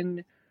has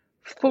been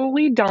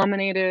fully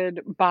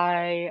dominated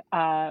by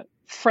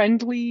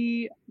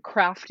friendly,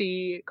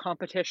 crafty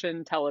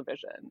competition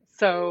television.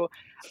 So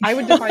I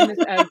would define this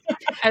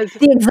as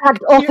the exact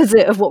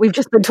opposite of what we've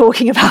just been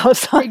talking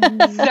about.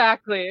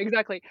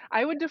 Exactly.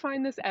 I would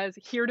define this as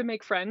here to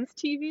make friends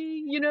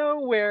TV,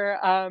 where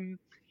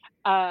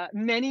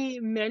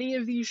many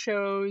of these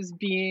shows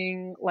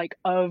being like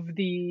of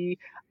the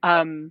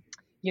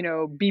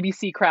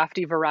BBC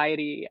crafty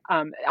variety.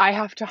 I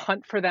have to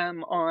hunt for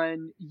them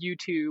on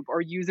YouTube or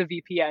use a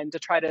VPN to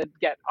try to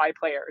get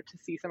iPlayer to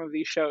see some of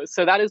these shows.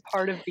 So that is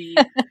part of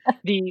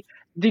the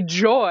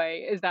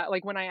joy, is that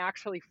like when I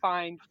actually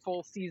find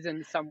full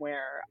seasons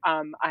somewhere,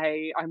 I'm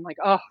like,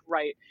 oh,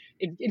 right.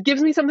 It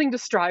gives me something to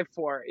strive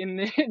for in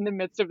the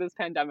midst of this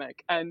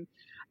pandemic. And,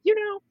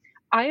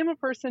 I am a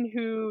person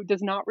who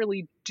does not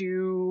really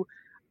do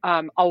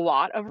a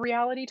lot of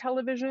reality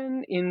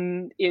television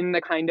in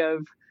the kind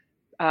of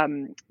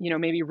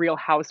maybe Real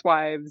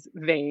Housewives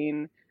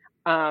vein,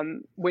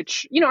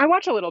 which, I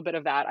watch a little bit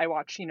of that. I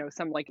watch,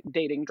 some like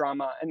dating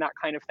drama and that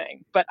kind of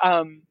thing. But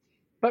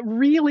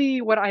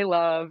really what I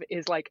love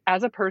is like,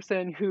 as a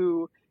person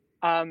who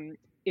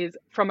is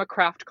from a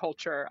craft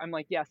culture. I'm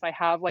like, yes, I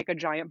have like a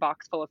giant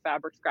box full of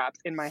fabric scraps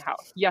in my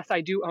house. Yes,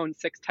 I do own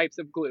 6 types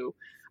of glue.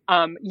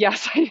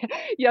 Yes,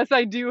 yes,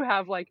 I do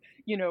have like,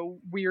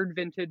 weird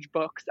vintage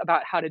books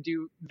about how to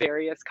do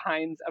various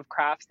kinds of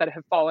crafts that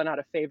have fallen out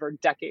of favor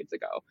decades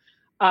ago.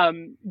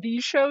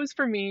 These shows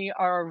for me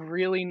are a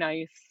really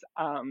nice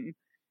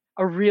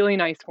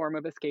form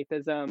of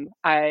escapism.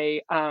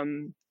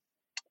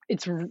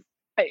 It's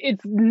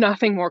it's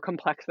nothing more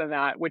complex than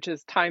that, which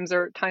is times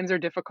are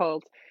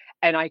difficult,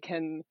 and I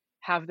can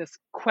have this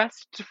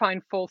quest to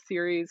find full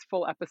series,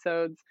 full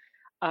episodes,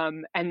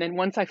 and then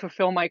once I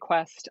fulfill my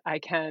quest, I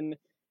can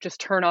just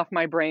turn off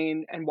my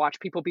brain and watch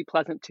people be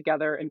pleasant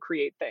together and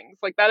create things.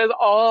 Like, that is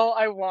all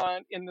I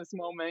want in this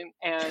moment,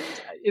 and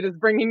it is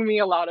bringing me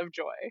a lot of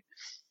joy.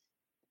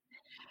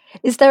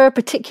 Is there a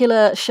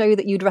particular show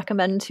that you'd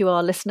recommend to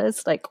our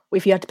listeners? Like,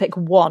 if you had to pick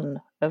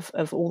one of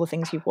all the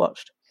things you've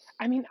watched?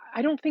 I mean,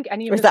 I don't think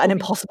any of Or is that an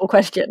impossible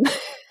question?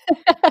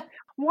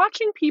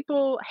 Watching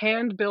people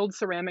hand build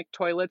ceramic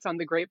toilets on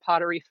the Great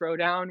Pottery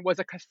Throwdown was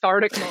a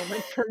cathartic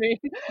moment for me.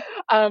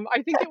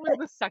 I think it was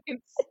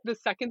the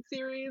second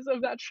series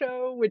of that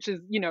show, which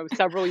is,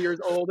 several years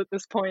old at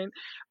this point.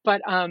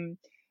 But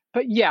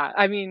yeah,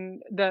 I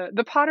mean,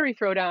 the Pottery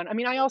Throwdown. I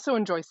mean, I also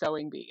enjoy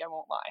Sewing Bee, I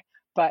won't lie.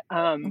 But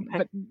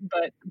Okay.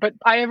 but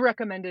I have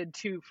recommended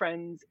to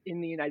friends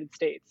in the United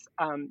States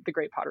the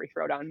Great Pottery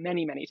Throwdown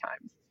many, many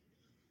times.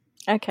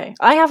 Okay,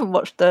 I haven't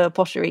watched the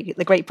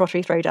Great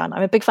Pottery Throwdown.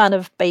 I'm a big fan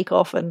of Bake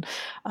Off, and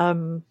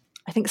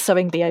I think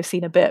Sewing Bee I've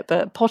seen a bit,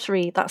 but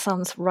pottery, that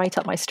sounds right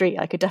up my street.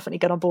 I could definitely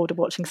get on board with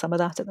watching some of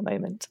that at the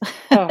moment.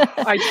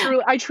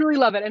 I truly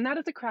love it, and that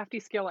is a crafty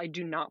skill I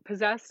do not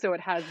possess, so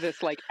it has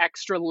this like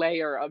extra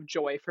layer of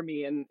joy for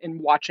me in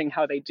watching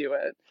how they do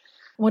it.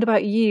 What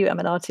about you,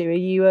 Aminatou? Are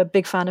you a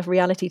big fan of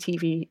reality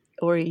TV,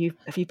 or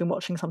have you been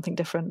watching something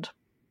different?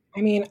 I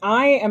mean,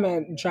 I am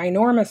a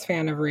ginormous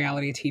fan of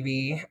reality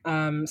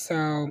TV.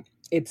 So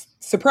it's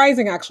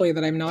surprising, actually,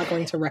 that I'm not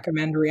going to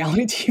recommend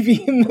reality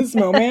TV in this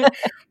moment.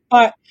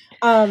 But,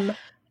 and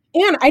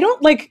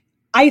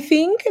I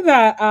think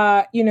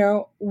that,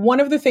 one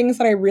of the things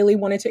that I really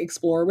wanted to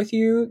explore with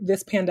you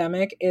this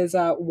pandemic is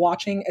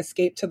watching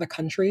Escape to the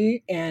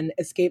Country and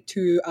Escape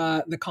to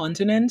the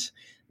Continent.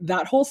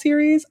 That whole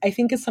series, I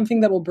think, is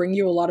something that will bring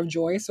you a lot of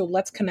joy. So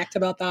let's connect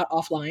about that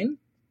offline.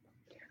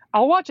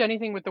 I'll watch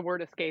anything with the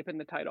word escape in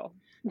the title.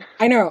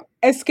 I know.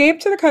 Escape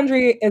to the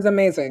Country is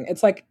amazing.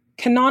 It's like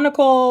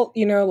canonical,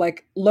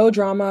 like low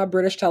drama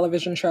British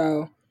television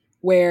show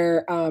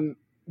where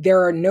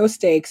there are no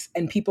stakes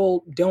and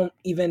people don't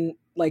even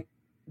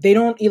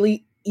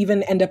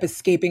even end up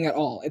escaping at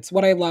all. It's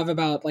what I love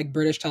about like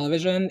British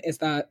television is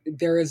that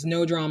there is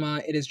no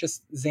drama. It is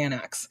just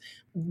Xanax.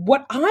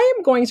 What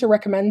I'm going to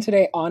recommend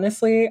today,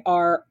 honestly,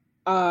 are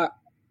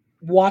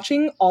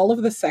watching all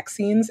of the sex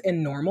scenes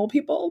in Normal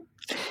People.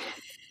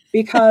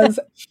 Because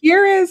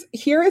here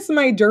is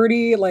my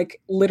dirty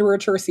like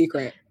literature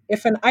secret.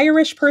 If an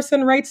Irish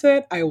person writes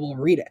it, I will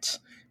read it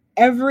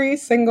every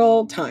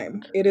single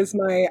time. It is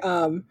my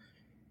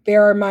they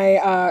are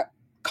my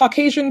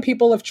Caucasian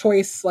people of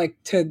choice, like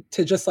to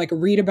just like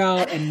read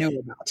about and know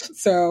about.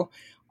 So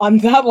on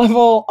that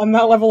level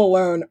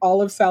alone,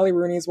 all of Sally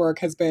Rooney's work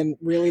has been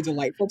really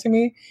delightful to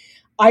me.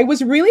 I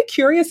was really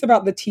curious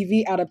about the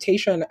TV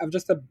adaptation of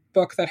just a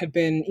book that had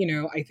been,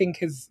 I think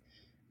has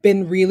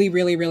been really,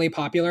 really, really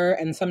popular.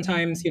 And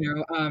sometimes,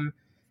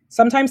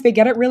 sometimes they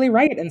get it really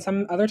right. And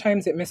some other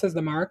times it misses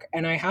the mark.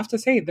 And I have to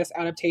say, this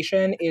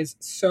adaptation is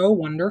so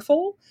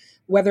wonderful.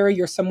 Whether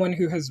you're someone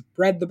who has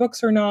read the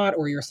books or not,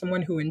 or you're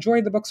someone who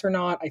enjoyed the books or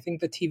not, I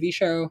think the TV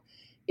show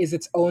is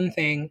its own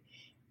thing.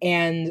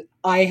 And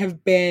I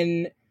have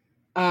been,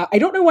 I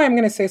don't know why I'm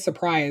going to say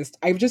surprised.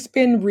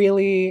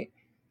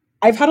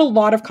 I've had a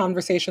lot of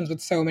conversations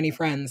with so many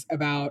friends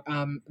about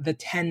the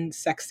 10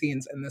 sex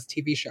scenes in this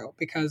TV show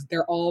because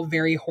they're all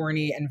very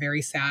horny and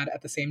very sad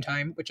at the same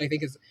time, which I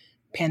think is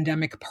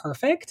pandemic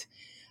perfect.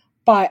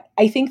 But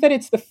I think that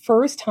it's the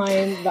first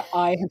time that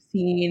I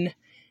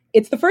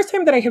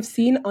have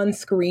seen on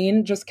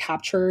screen just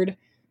captured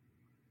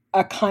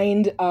a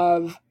kind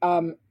of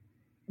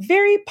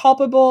very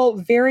palpable,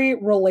 very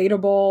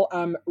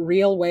relatable,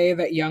 real way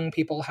that young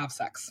people have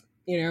sex,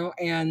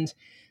 and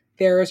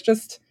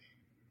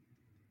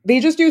they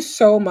just do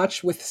so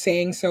much with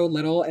saying so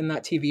little in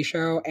that TV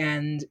show.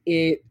 And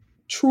it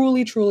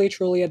truly, truly,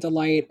 truly a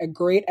delight, a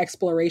great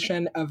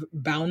exploration of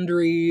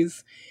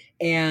boundaries.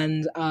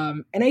 And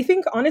I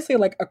think honestly,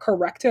 like a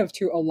corrective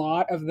to a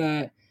lot of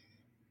the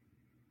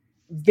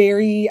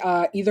very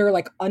either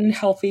like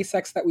unhealthy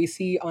sex that we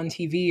see on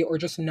TV or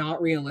just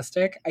not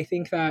realistic. I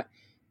think that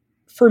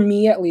for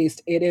me, at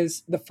least, it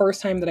is the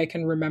first time that I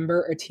can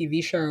remember a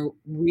TV show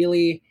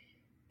really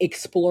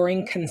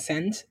exploring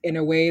consent in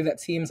a way that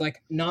seems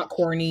like not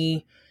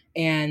corny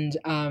and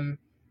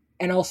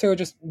also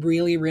just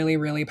really, really,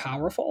 really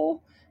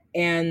powerful.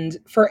 And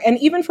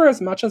even for as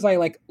much as I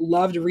like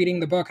loved reading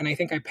the book, and I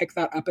think I picked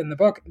that up in the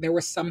book, there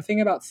was something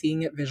about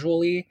seeing it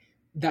visually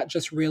that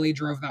just really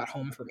drove that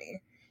home for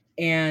me.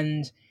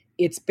 And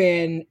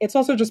it's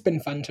also just been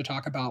fun to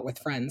talk about with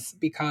friends,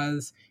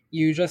 because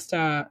you just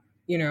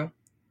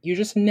you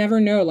just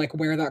never know like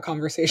where that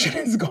conversation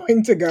is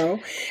going to go.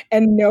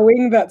 And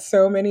knowing that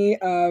so many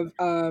of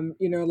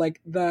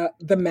like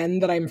the men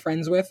that I'm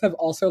friends with have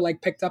also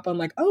like picked up on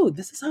like, oh,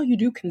 this is how you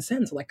do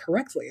consent like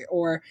correctly,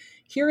 or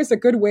here is a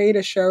good way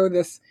to show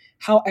this,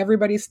 how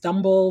everybody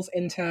stumbles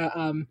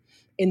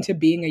into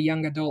being a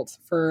young adult.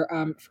 For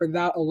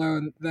that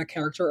alone, the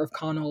character of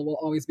Connell will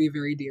always be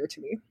very dear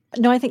to me.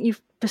 No, I think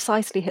you've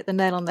precisely hit the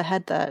nail on the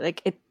head there.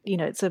 Like I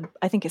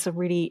think it's a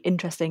really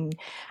interesting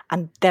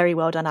and very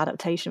well done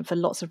adaptation for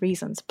lots of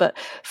reasons. But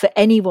for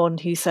anyone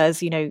who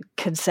says,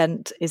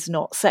 consent is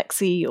not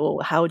sexy,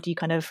 or how do you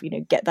kind of,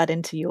 get that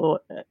into your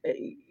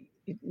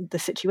the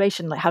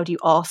situation? Like, how do you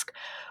ask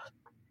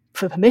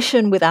for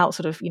permission without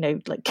sort of,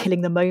 like killing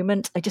the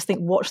moment? I just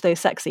think watch those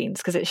sex scenes,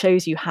 because it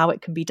shows you how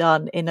it can be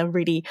done in a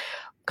really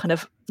kind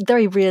of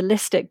very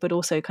realistic, but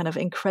also kind of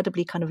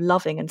incredibly kind of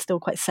loving and still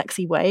quite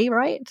sexy way,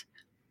 right?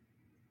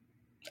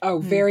 Oh,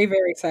 very,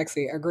 very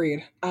sexy.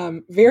 Agreed.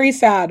 Very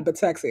sad, but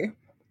sexy.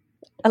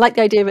 I like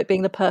the idea of it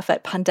being the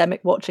perfect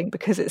pandemic watching,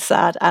 because it's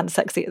sad and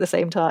sexy at the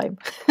same time.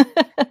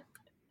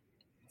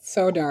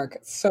 So dark,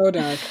 so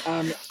dark.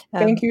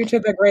 Thank you to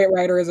the great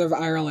writers of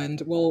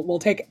Ireland. We'll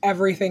take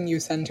everything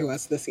you send to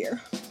us this year.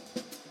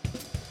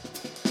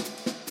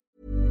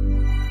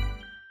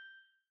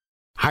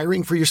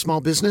 Hiring for your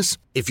small business?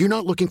 If you're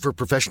not looking for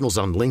professionals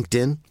on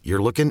LinkedIn,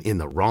 you're looking in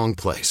the wrong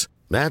place.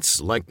 That's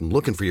like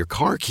looking for your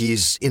car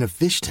keys in a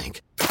fish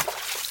tank.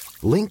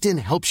 LinkedIn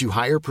helps you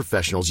hire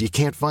professionals you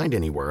can't find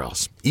anywhere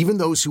else, even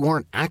those who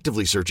aren't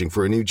actively searching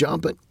for a new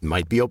job but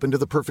might be open to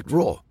the perfect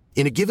role.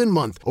 In a given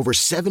month, over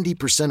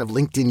 70% of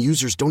LinkedIn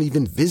users don't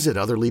even visit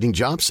other leading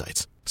job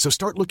sites. So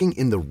start looking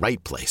in the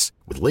right place.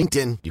 With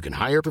LinkedIn, you can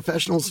hire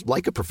professionals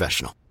like a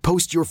professional.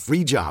 Post your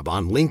free job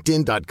on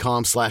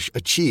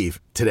linkedin.com/achieve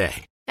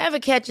today. Ever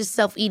catch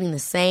yourself eating the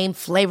same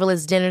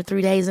flavorless dinner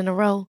 3 days in a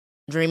row?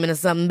 Dreaming of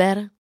something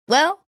better?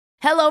 Well,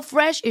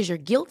 HelloFresh is your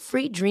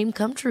guilt-free dream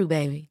come true,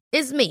 baby.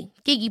 It's me,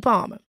 Keke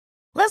Palmer.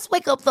 Let's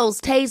wake up those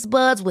taste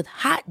buds with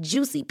hot,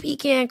 juicy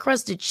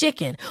pecan-crusted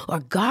chicken or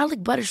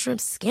garlic butter shrimp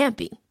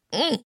scampi.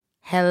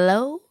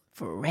 Hello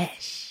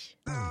Fresh.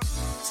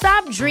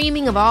 Stop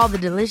dreaming of all the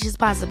delicious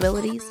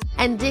possibilities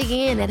and dig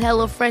in at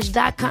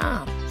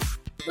HelloFresh.com.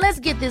 Let's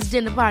get this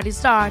dinner party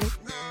started.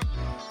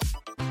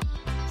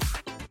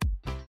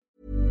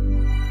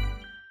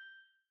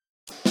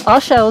 Our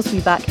shelves will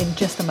be back in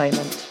just a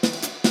moment.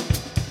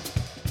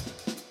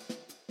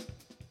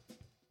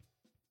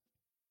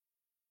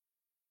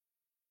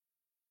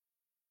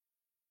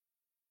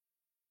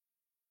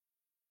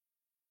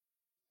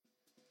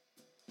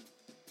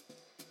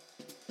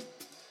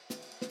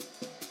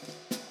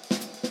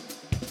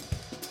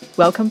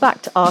 Welcome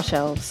back to Our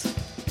Shelves.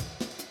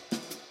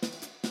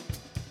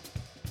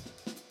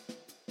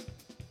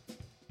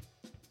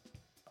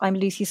 I'm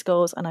Lucy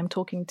Scholes, and I'm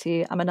talking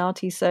to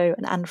Aminatou Sow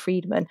and Anne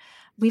Friedman.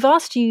 We've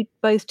asked you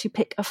both to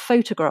pick a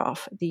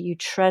photograph that you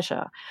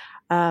treasure,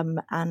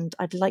 and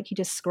I'd like you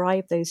to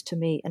describe those to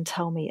me and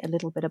tell me a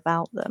little bit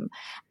about them.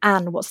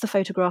 Anne, what's the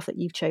photograph that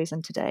you've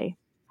chosen today?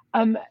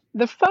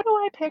 The photo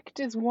I picked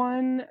is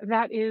one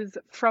that is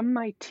from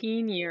my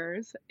teen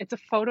years. It's a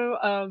photo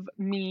of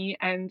me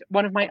and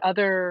one of my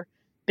other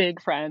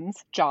big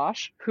friends,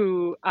 Josh,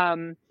 who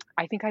I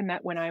think I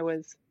met when I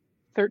was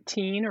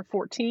 13 or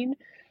 14.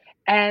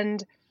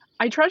 And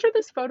I treasure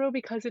this photo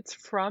because it's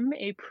from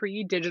a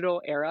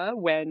pre-digital era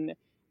when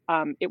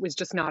it was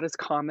just not as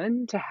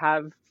common to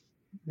have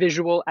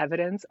visual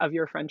evidence of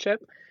your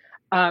friendship.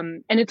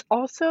 And it's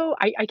also,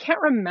 I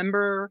can't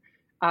remember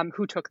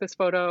who took this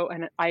photo,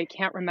 and I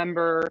can't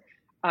remember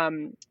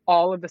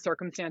all of the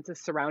circumstances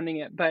surrounding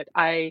it. But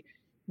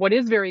what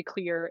is very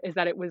clear is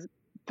that it was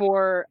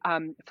for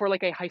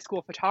like a high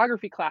school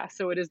photography class.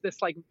 So it is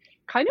this like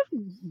kind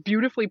of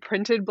beautifully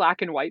printed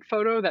black and white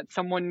photo that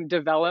someone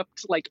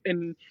developed like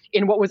in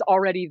what was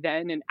already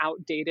then an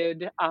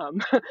outdated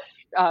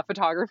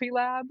photography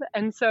lab.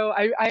 And so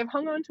I have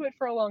hung on to it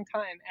for a long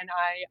time. And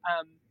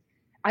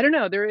I don't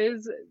know,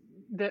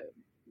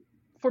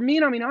 for me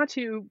and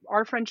Aminatou,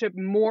 our friendship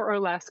more or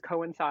less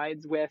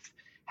coincides with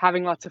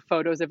having lots of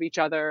photos of each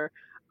other,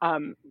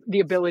 the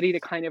ability to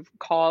kind of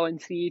call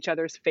and see each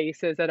other's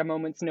faces at a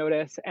moment's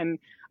notice. And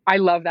I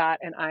love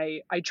that. And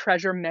I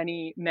treasure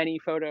many, many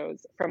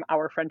photos from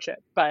our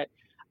friendship. But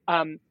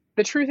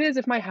the truth is,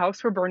 if my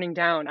house were burning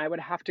down, I would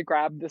have to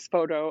grab this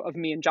photo of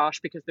me and Josh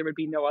because there would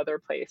be no other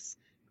place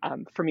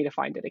for me to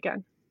find it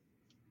again.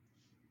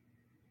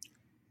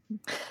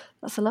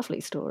 That's a lovely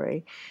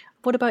story.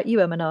 What about you,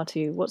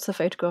 Aminatou? What's the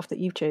photograph that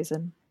you've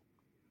chosen?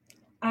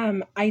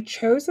 I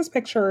chose this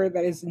picture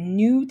that is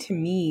new to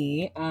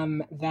me,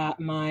 that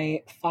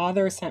my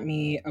father sent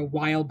me a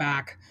while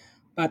back,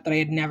 but that I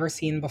had never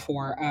seen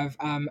before, of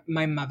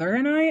my mother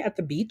and I at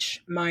the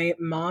beach. My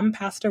mom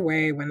passed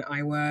away when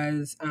I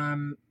was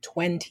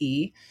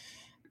 20.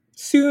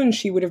 Soon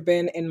she would have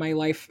been in my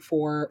life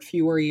for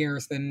fewer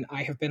years than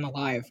I have been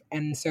alive.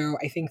 And so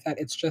I think that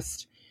it's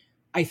just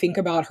I think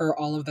about her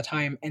all of the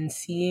time, and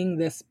seeing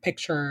this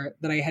picture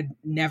that I had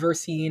never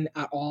seen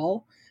at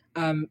all,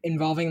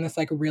 involving this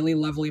like really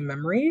lovely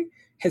memory,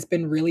 has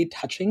been really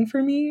touching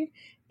for me.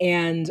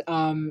 And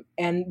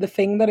the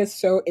thing that is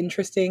so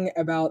interesting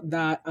about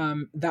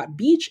that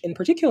beach in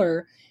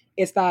particular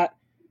is that,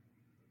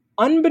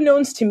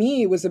 unbeknownst to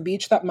me, it was a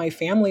beach that my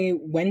family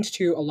went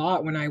to a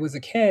lot when I was a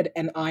kid,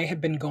 and I had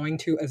been going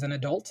to as an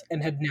adult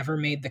and had never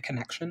made the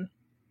connection.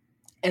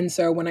 And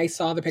so when I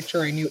saw the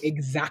picture, I knew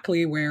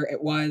exactly where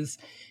it was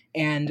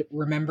and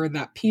remembered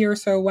that pier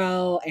so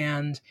well.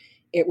 And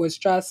it was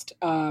just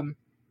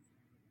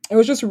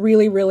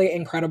really, really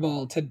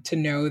incredible to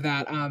know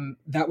that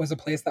that was a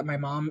place that my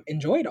mom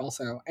enjoyed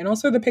also. And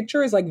also the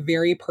picture is like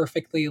very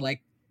perfectly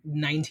like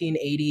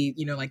 1980,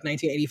 like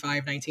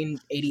 1985,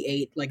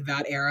 1988, like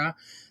that era.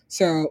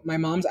 So my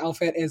mom's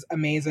outfit is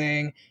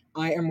amazing.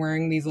 I am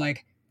wearing these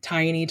like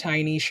tiny,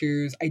 tiny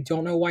shoes. I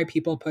don't know why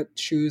people put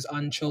shoes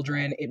on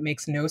children. It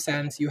makes no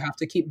sense. You have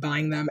to keep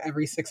buying them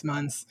every 6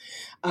 months.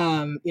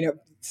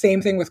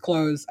 Same thing with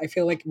clothes. I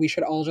feel like we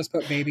should all just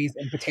put babies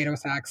in potato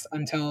sacks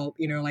until,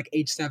 like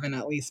age 7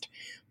 at least.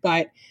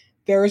 But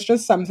there is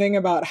just something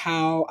about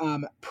how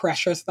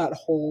precious that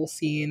whole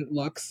scene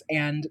looks,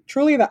 and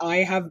truly that I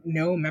have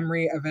no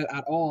memory of it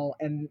at all.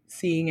 And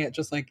seeing it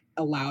just like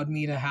allowed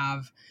me to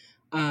have,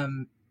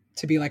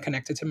 to be like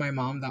connected to my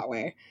mom that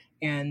way.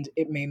 And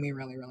it made me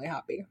really, really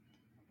happy.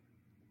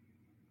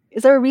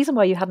 Is there a reason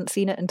why you hadn't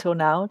seen it until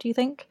now, do you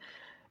think?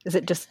 Is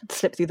it just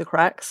slipped through the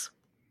cracks?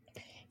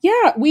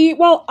 Yeah,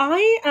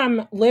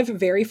 I live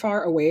very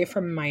far away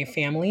from my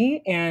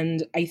family.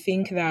 And I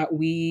think that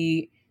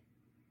we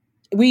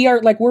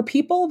are like, we're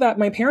people that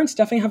my parents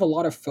definitely have a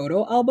lot of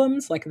photo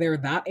albums. Like they're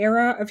that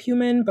era of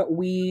human, but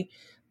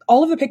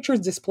all of the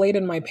pictures displayed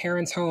in my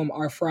parents' home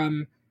are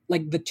from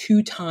like the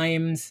 2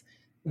 times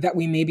that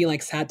we maybe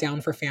like sat down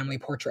for family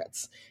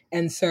portraits.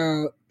 And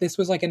so this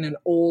was like in an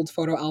old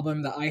photo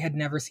album that I had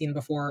never seen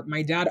before.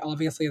 My dad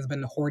obviously has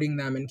been hoarding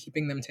them and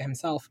keeping them to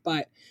himself.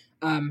 But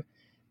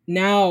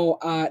now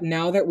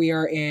that we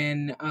are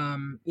in,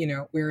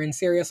 we're in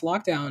serious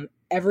lockdown,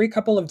 every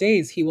couple of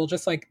days he will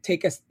just like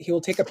take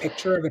a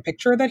picture of a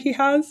picture that he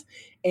has.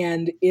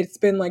 And it's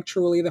been like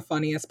truly the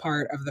funniest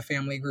part of the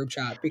family group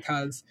chat,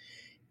 because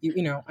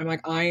I'm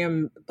like, I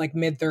am like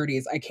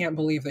mid-30s. I can't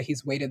believe that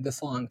he's waited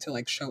this long to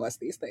like show us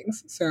these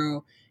things.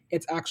 So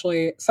it's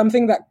actually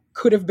something that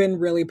could have been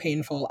really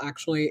painful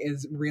actually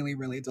is really,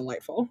 really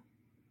delightful.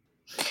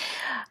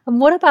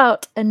 And what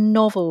about a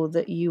novel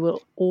that you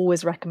will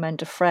always recommend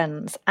to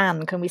friends?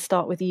 Anne, can we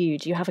start with you?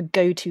 Do you have a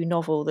go-to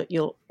novel that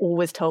you'll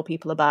always tell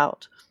people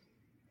about?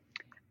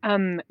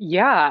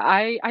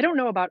 I don't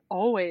know about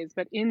always,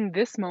 but in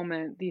this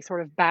moment, the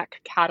sort of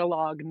back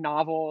catalog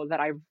novel that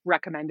I've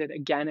recommended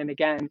again and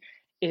again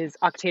is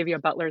Octavia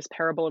Butler's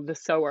Parable of the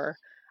Sower.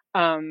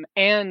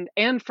 And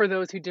for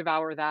those who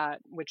devour that,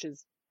 which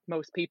is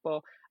most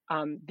people,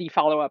 the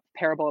follow-up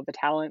Parable of the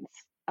Talents.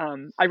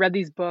 I read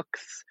these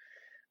books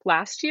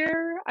last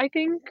year, I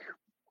think.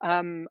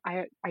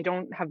 I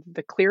don't have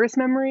the clearest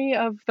memory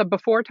of the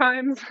before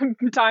times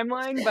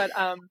timeline, but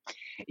I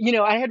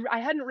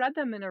hadn't read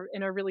them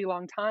in a really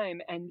long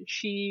time, and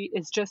she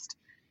is just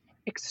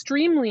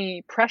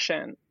extremely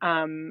prescient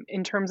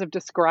in terms of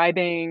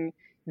describing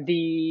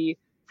the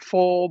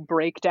full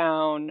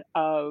breakdown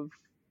of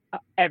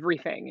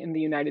everything in the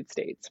United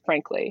States,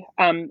 frankly,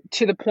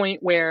 to the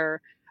point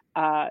where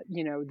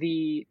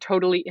the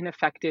totally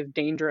ineffective,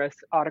 dangerous,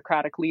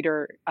 autocratic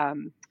leader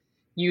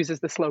uses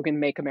the slogan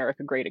 "Make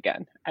America Great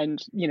Again."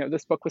 And,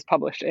 this book was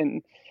published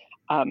in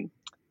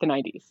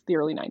the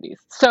early 90s.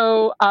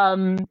 So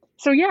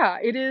yeah,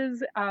 it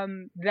is,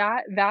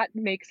 that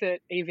makes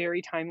it a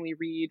very timely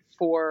read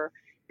for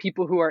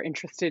people who are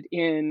interested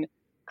in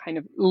kind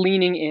of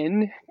leaning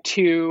in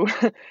to,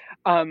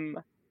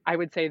 I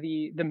would say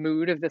the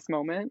mood of this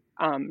moment.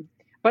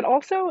 But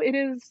also it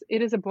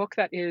is a book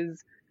that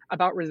is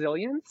about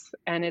resilience,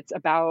 and it's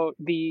about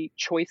the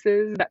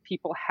choices that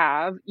people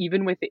have,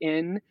 even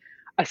within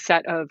a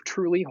set of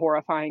truly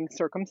horrifying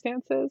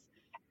circumstances.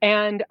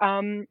 And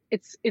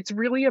it's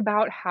really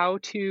about how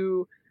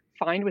to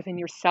find within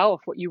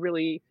yourself what you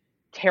really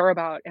care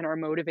about and are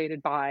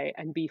motivated by,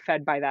 and be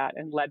fed by that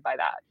and led by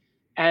that.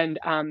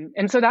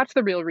 And so that's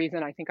the real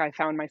reason I think I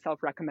found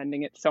myself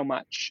recommending it so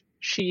much.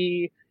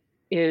 She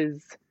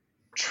is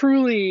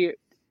truly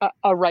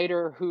a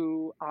writer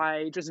who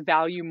I just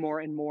value more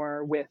and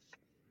more with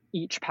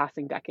each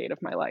passing decade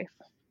of my life.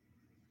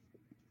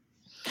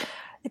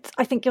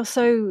 I think you're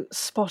so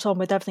spot on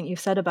with everything you've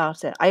said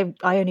about it. I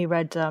only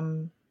read,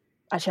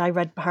 I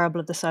read Parable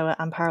of the Sower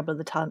and Parable of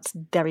the Talents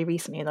very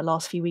recently, in the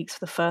last few weeks, for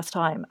the first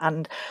time.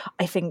 And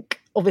I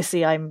think,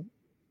 obviously,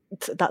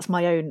 that's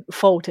my own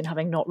fault in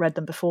having not read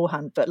them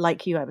beforehand. But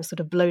like you, I was sort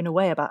of blown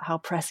away about how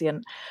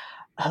prescient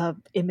her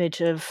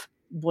image of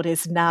what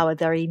is now a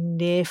very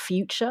near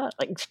future,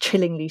 like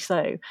chillingly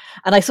so.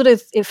 And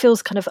it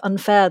feels kind of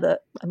unfair that,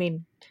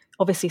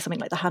 obviously something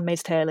like The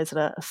Handmaid's Tale is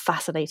a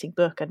fascinating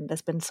book, and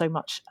there's been so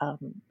much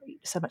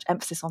so much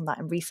emphasis on that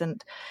in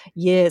recent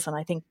years, and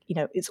I think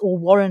it's all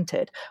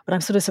warranted. But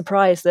I'm sort of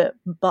surprised that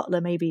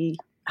Butler maybe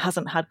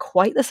hasn't had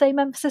quite the same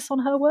emphasis on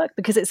her work,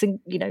 because it's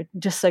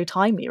just so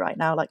timely right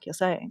now, like you're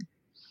saying.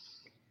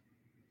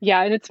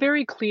 Yeah, and it's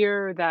very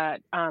clear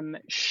that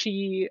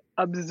she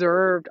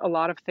observed a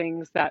lot of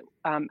things that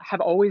have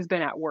always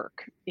been at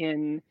work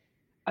in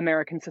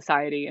American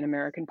society and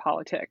American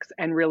politics,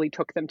 and really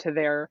took them to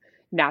their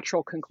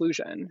natural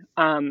conclusion,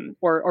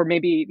 or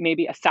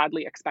maybe a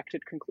sadly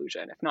expected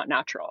conclusion, if not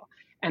natural.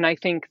 And I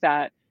think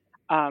that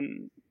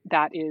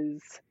that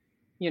is,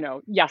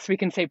 yes, we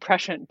can say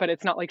prescient, but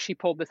it's not like she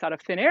pulled this out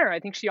of thin air. I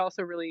think she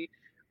also really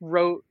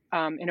wrote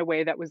in a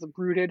way that was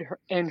rooted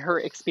in her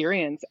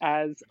experience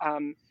as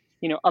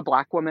a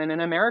Black woman in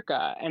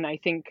America. And I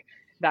think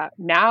that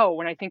now,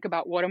 when I think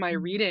about what am I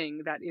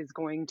reading that is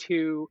going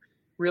to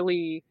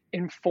really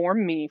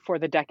inform me for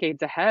the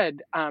decades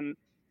ahead,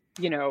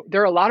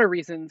 there are a lot of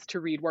reasons to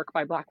read work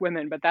by Black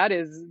women, but that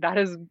is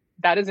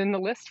in the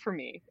list for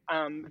me.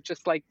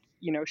 Just like,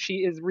 she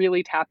is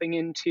really tapping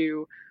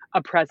into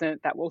a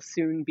present that will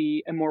soon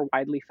be a more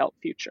widely felt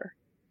future.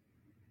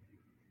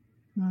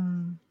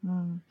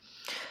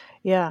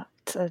 Yeah,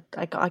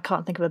 I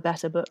can't think of a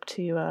better book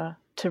to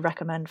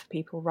recommend for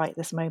people right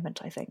this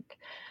moment, I think.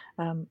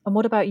 And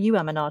what about you,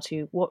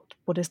 Aminatou?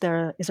 What is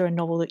there a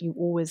novel that you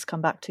always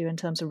come back to in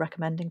terms of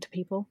recommending to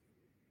people?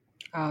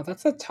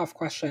 That's a tough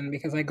question,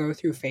 because I go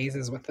through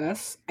phases with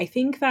this. I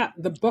think that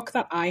the book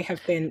that I have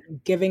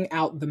been giving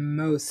out the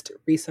most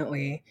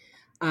recently,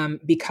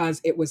 because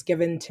it was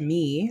given to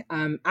me,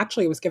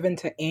 actually it was given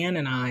to Anne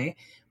and I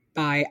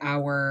by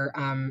our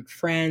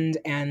friend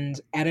and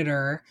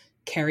editor,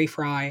 Carrie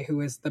Fry,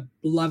 who is the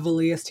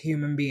loveliest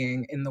human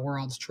being in the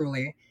world,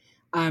 truly.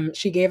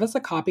 She gave us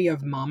a copy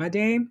of Mama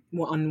Day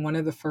on one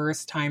of the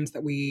first times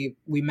that we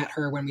met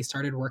her when we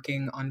started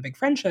working on Big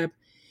Friendship.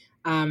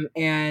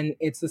 And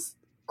it's this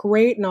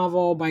great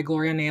novel by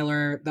Gloria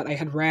Naylor that I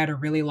had read a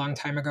really long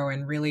time ago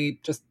and really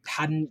just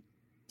hadn't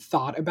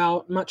thought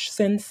about much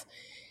since.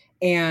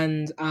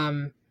 And,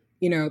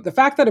 the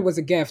fact that it was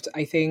a gift,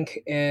 I think,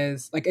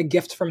 is like a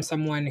gift from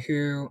someone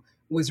who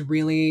was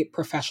really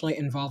professionally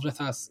involved with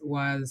us,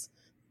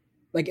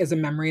 is a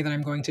memory that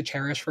I'm going to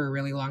cherish for a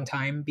really long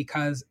time,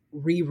 because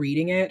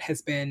rereading it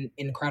has been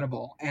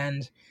incredible.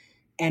 And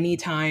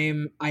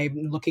anytime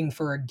I'm looking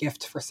for a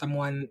gift for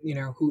someone,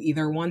 who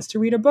either wants to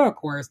read a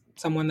book or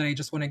someone that I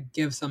just want to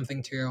give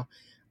something to,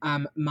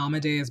 Mama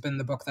Day has been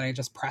the book that I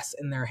just press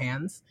in their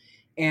hands.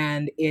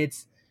 And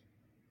it's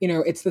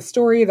the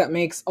story that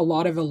makes a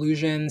lot of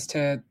allusions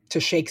to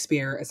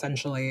Shakespeare,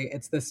 essentially.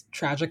 It's this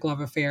tragic love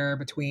affair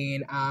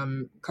between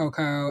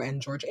Coco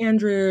and George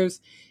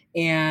Andrews.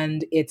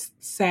 And it's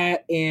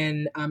set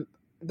in,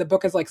 the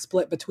book is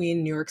split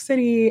between New York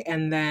City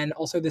and then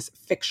also this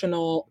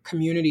fictional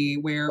community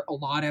where a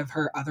lot of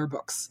her other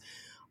books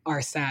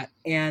are set.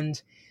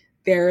 And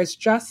there's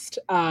just,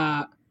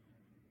 I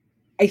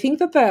think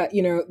that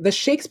the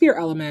Shakespeare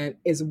element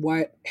is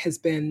what has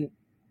been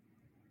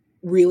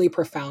really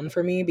profound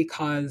for me,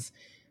 because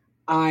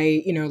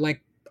I,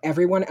 like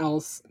everyone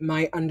else,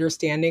 my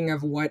understanding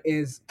of what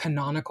is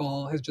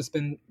canonical has just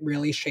been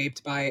really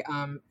shaped by,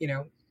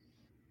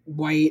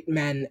 white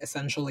men,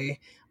 essentially,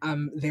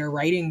 their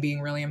writing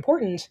being really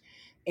important,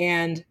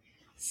 and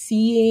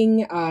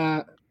seeing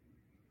and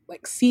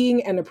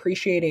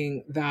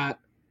appreciating that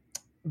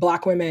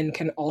Black women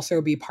can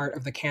also be part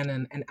of the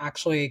canon and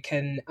actually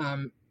can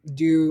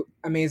do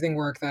amazing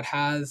work that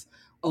has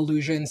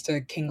allusions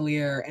to King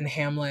Lear and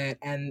Hamlet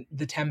and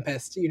The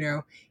Tempest.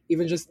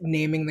 Even just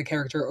naming the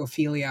character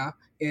Ophelia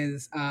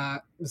is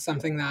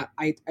something that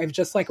I've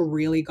just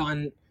really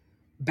gone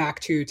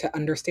back to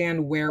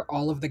understand where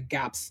all of the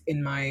gaps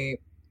in my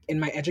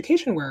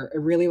education were. I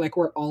really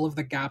where all of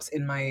the gaps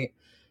in my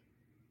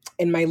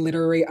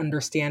literary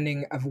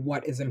understanding of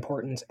what is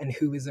important and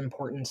who is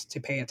important to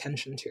pay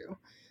attention to.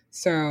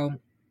 So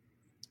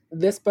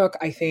this book,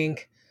 I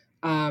think,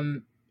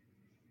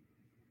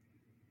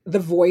 the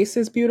voice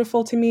is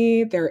beautiful to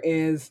me. There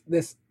is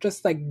this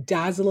just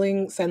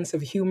dazzling sense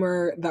of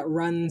humor that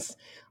runs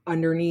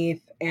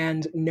underneath,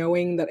 and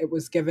knowing that it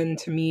was given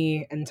to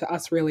me and to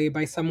us really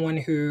by someone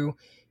who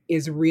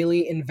is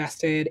really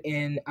invested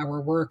in our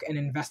work and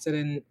invested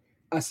in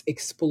us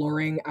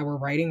exploring our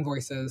writing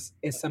voices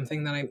is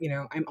something that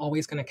I'm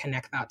always going to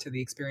connect that to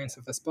the experience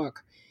of this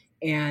book.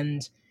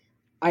 And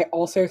I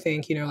also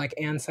think, like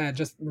Anne said,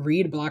 just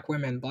read Black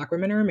women. Black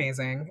women are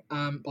amazing.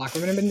 Black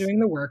women have been doing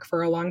the work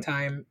for a long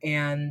time.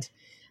 And,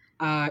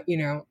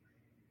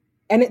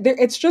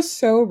 it's just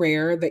so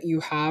rare that you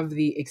have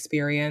the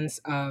experience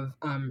of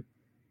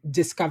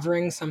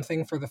discovering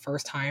something for the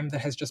first time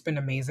that has just been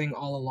amazing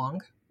all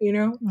along,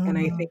 Mm-hmm. And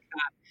I think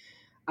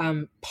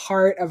that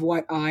part of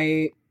what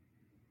I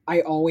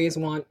always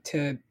want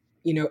to,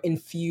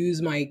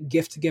 infuse my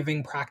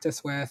gift-giving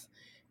practice with,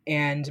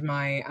 and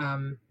my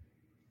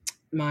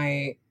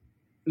my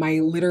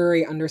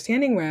literary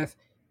understanding with,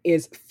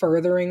 is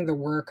furthering the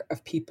work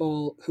of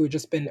people who have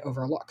just been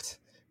overlooked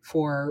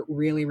for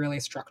really, really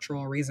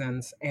structural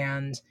reasons.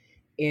 And,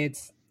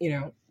 it's,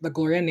 the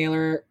Gloria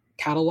Naylor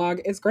catalog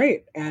is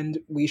great, and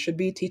we should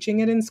be teaching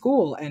it in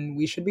school, and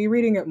we should be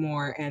reading it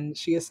more. And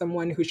she is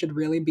someone who should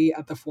really be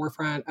at the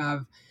forefront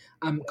of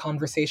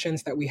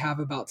conversations that we have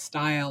about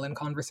style and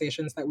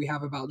conversations that we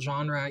have about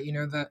genre.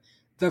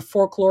 The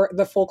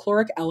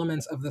folkloric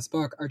elements of this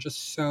book are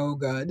just so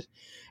good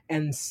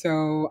and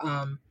so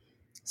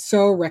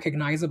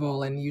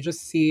recognizable. And you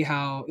just see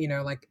how,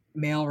 like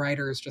male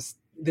writers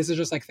this is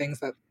just like things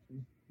that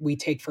we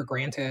take for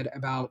granted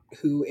about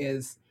who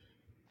is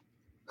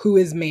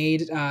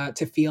made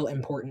to feel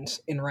important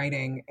in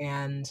writing.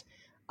 And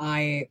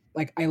I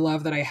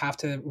love that I have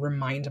to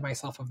remind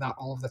myself of that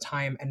all of the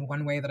time. And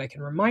one way that I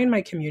can remind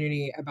my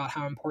community about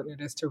how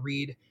important it is to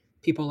read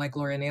people like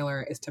Gloria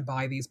Naylor is to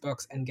buy these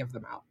books and give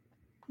them out.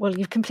 Well,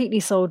 you've completely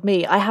sold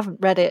me. I haven't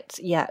read it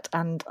yet,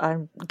 and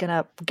I'm going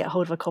to get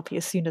hold of a copy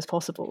as soon as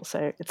possible.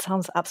 So it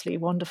sounds absolutely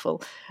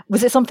wonderful.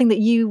 Was it something that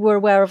you were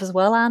aware of as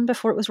well, Anne,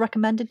 before it was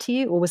recommended to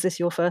you, or was this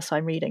your first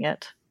time reading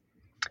it?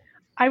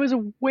 I was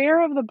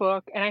aware of the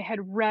book, and I had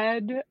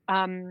read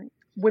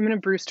Women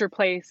of Brewster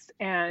Place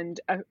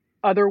and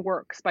other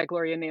works by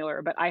Gloria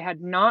Naylor, but I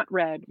had not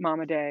read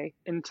Mama Day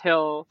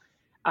until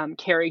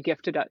Carrie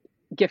gifted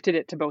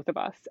it to both of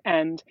us.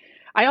 And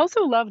I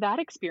also love that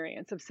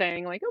experience of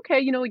saying like,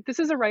 okay, this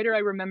is a writer I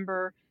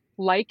remember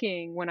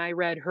liking when I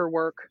read her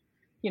work,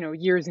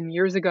 years and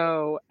years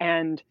ago.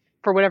 And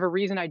for whatever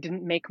reason, I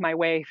didn't make my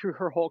way through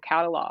her whole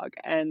catalog.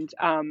 And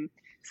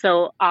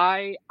so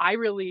I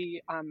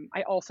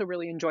also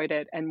really enjoyed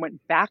it and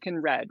went back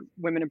and read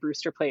Women of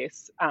Brewster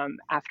Place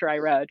after I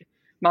read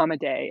Mama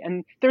Day.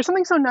 And there's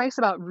something so nice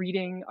about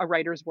reading a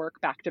writer's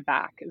work back to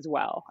back as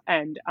well.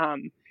 And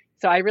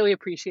so I really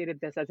appreciated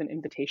this as an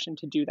invitation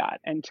to do that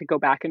and to go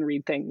back and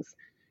read things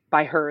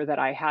by her that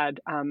I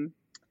had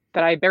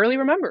that I barely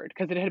remembered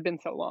because it had been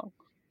so long.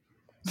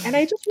 And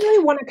I just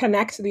really want to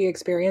connect the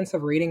experience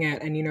of reading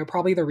it. And,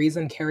 probably the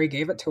reason Carrie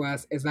gave it to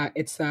us is that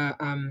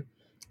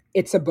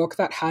it's a book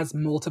that has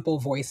multiple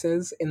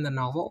voices in the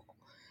novel.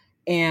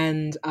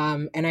 And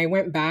I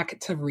went back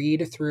to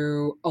read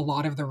through a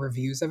lot of the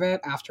reviews of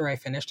it after I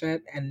finished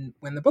it and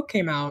when the book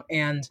came out.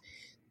 And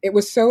it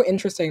was so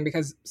interesting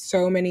because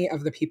so many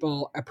of the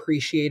people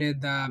appreciated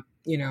that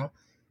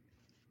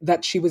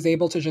she was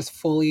able to just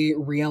fully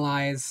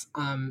realize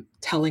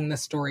telling the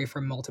story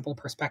from multiple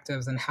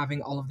perspectives and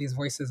having all of these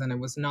voices, and it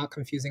was not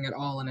confusing at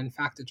all. And in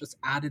fact, it just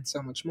added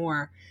so much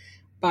more.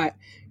 But,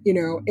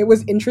 it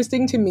was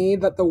interesting to me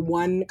that the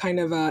one kind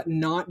of a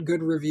not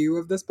good review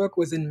of this book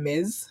was in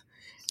Ms.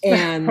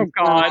 And oh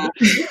God.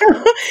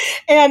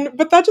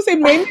 But that it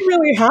made me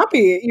really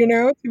happy,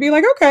 to be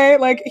like, okay,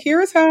 like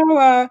here's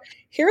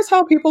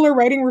how people are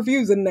writing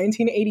reviews in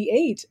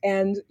 1988.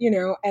 And,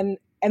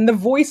 and the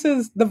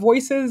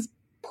voices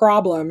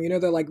problem,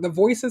 they're like the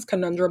voices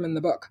conundrum in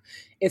the book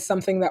is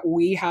something that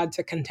we had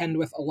to contend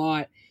with a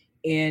lot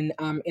in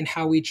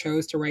how we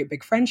chose to write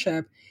Big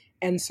Friendship.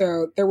 And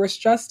so there was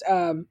just,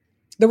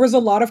 there was a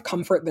lot of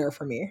comfort there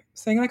for me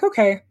saying like,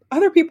 okay,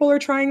 other people are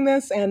trying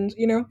this and,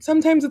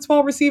 sometimes it's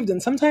well received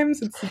and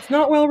sometimes it's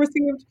not well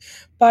received,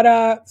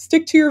 but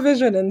stick to your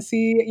vision and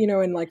see,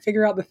 and like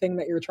figure out the thing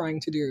that you're trying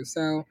to do.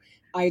 So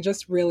I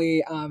just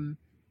really,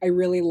 I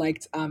really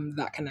liked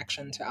that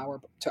connection to our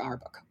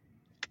book.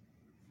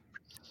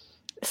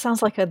 It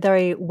sounds like a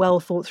very well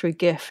thought through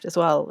gift as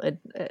well,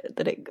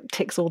 that it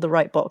ticks all the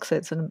right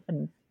boxes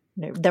and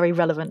very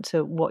relevant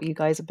to what you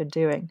guys have been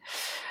doing.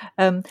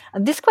 And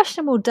this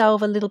question will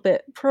delve a little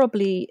bit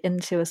probably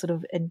into a sort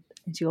of into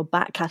your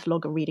back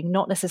catalogue of reading,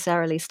 not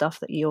necessarily stuff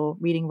that you're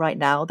reading right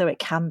now, though it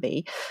can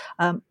be.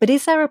 But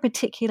is there a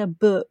particular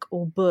book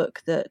or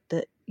book that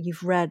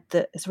you've read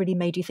that has really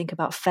made you think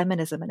about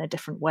feminism in a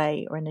different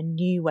way or in a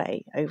new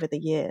way over the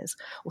years,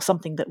 or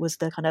something that was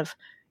the kind of,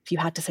 if you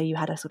had to say you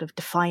had a sort of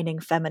defining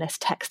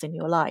feminist text in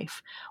your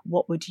life,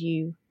 what would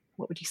you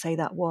say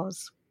that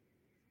was?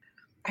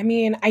 I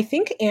mean, I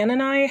think Anne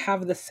and I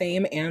have the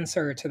same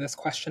answer to this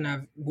question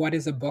of what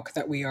is a book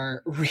that we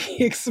are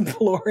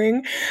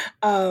re-exploring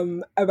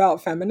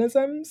about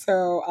feminism.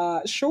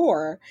 So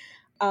sure.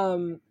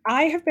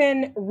 I have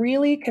been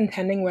really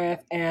contending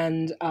with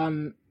and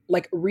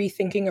like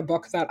rethinking a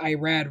book that I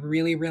read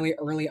really, really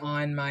early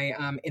on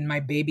in my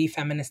baby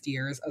feminist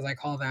years, as I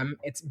call them.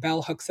 It's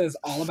Bell Hooks's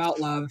All About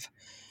Love.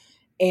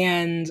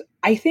 And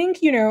I think,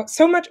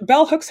 so much,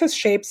 Bell Hooks has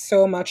shaped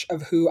so much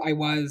of who I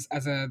was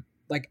as a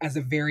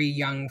very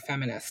young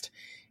feminist,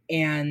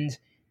 and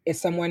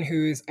is someone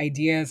whose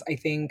ideas I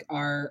think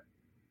are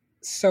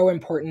so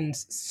important,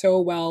 so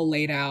well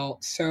laid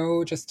out,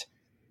 so just,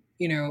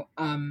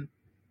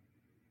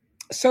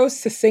 so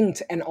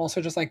succinct, and also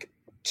just like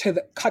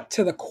cut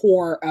to the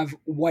core of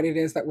what it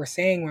is that we're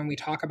saying when we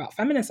talk about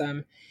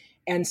feminism.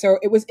 And so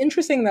it was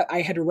interesting that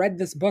I had read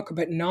this book,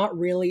 but not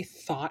really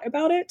thought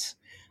about it,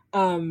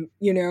 in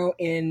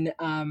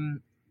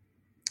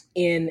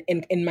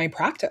my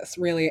practice,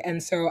 really.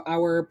 And so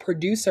our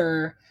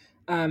producer,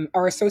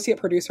 our associate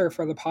producer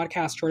for the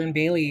podcast, Jordan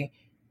Bailey,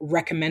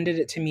 recommended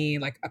it to me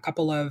like a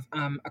couple of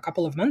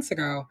months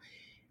ago.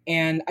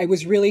 And I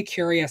was really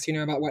curious,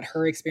 about what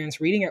her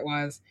experience reading it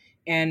was.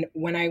 And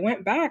when I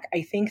went back,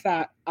 I think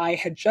that I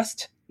had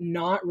just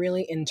not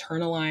really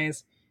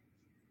internalized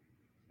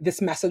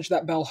this message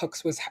that Bell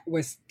Hooks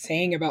was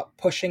saying about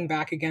pushing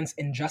back against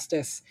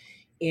injustice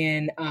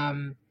in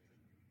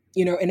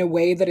in a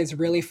way that is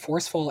really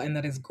forceful and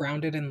that is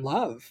grounded in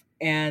love.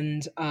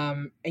 And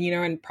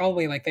and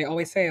probably, like they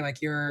always say,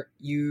 like you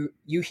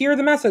hear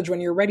the message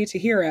when you're ready to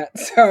hear it.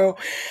 So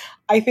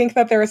I think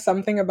that there is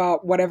something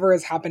about whatever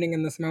is happening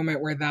in this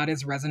moment where that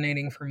is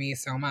resonating for me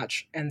so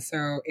much. And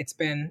so it's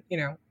been,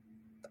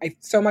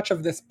 so much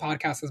of this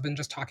podcast has been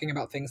just talking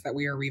about things that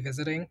we are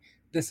revisiting.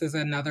 This is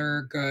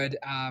another good,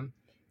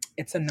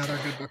 it's another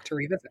good book to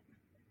revisit.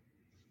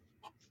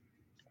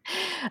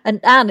 And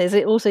Anne, is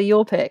it also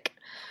your pick?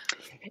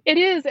 It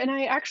is. And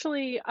I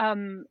actually, I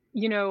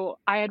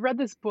had read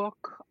this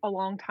book a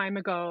long time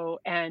ago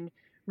and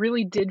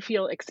really did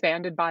feel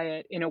expanded by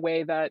it in a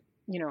way that,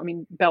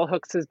 Bell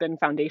Hooks has been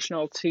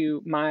foundational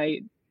to my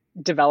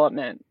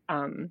development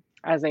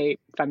as a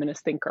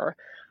feminist thinker,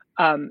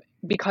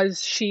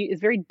 because she is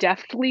very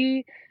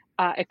deftly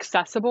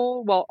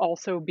accessible while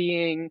also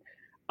being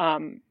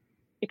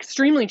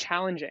extremely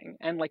challenging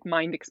and like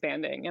mind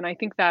expanding. And I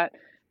think that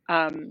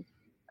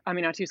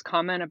Aminatou's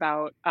comment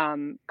about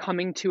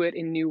coming to it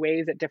in new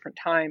ways at different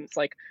times,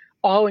 like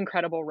all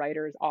incredible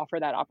writers offer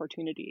that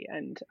opportunity,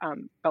 and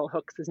Bell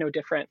Hooks is no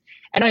different.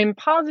 And I'm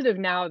positive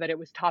now that it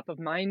was top of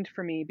mind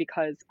for me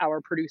because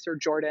our producer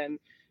Jordan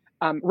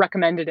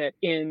recommended it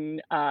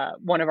in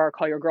one of our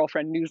Call Your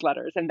Girlfriend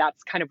newsletters, and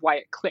that's kind of why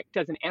it clicked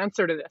as an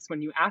answer to this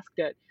when you asked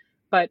it.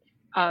 But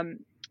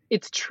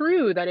it's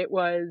true that it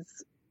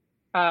was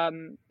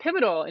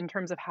pivotal in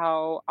terms of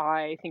how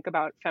I think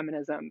about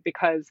feminism,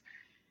 because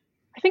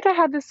I think I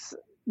had this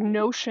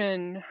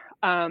notion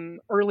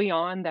early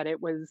on that it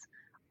was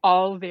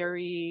all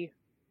very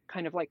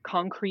kind of like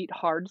concrete,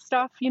 hard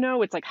stuff.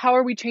 It's like, how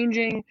are we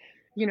changing,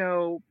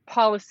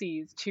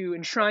 policies to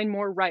enshrine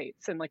more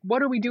rights? And like,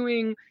 what are we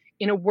doing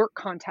in a work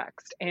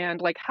context?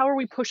 And like, how are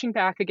we pushing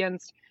back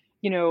against,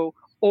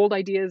 old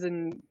ideas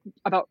and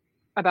about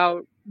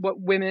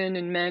what women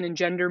and men and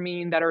gender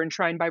mean that are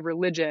enshrined by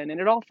religion? And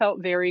it all felt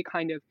very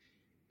kind of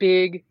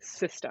big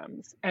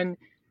systems. And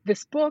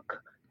this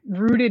book,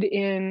 rooted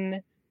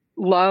in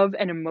love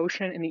and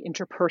emotion and the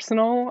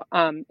interpersonal,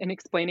 and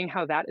explaining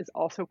how that is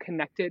also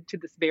connected to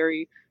this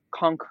very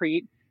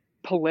concrete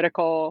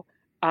political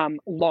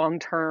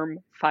long-term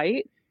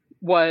fight,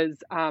 was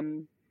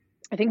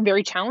I think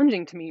very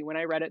challenging to me when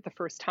I read it the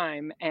first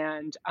time,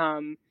 and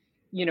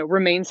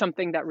remains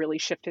something that really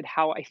shifted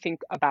how I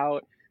think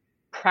about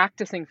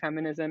practicing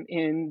feminism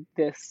in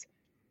this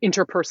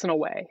interpersonal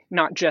way,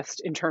 not just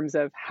in terms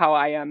of how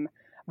I am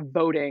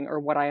voting or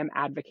what I am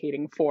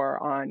advocating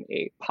for on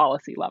a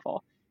policy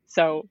level.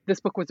 So this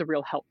book was a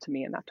real help to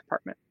me in that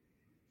department.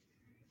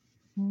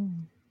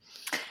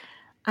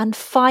 And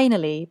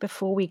finally,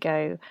 before we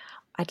go,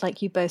 I'd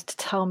like you both to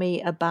tell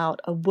me about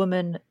a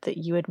woman that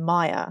you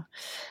admire.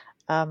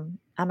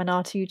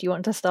 Aminatou, do you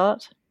want to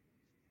start?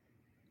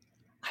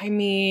 I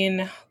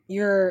mean,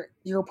 you're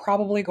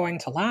probably going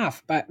to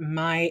laugh, but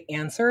my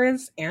answer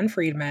is Anne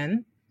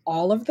Friedman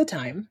all of the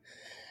time.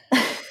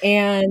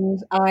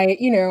 And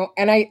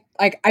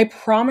I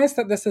promise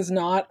that this is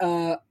not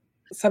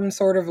some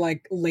sort of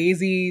like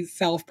lazy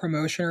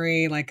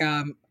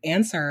self-promotionary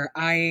answer.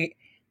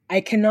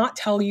 I cannot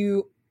tell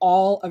you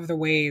all of the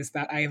ways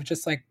that I have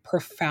just like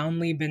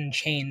profoundly been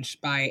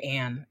changed by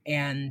Anne,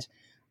 and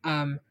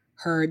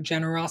her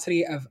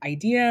generosity of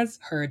ideas,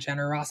 her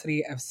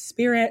generosity of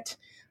spirit,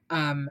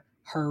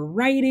 her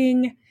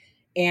writing.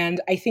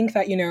 And I think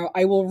that,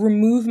 I will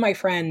remove my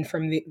friend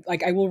from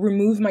I will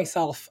remove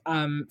myself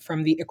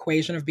from the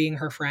equation of being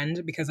her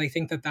friend, because I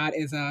think that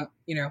is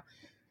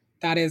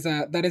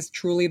that is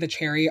truly the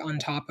cherry on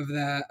top of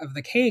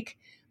the cake.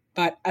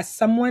 But as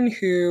someone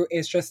who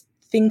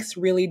thinks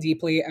really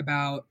deeply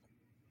about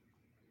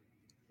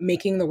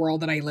making the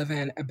world that I live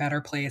in a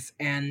better place,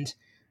 and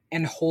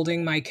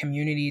holding my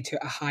community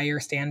to a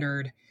higher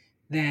standard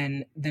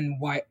than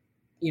what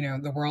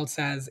the world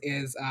says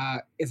is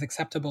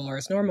acceptable or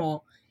is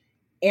normal,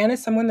 Anne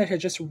is someone that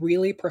has just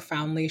really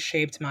profoundly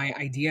shaped my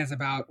ideas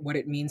about what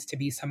it means to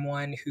be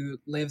someone who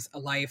lives a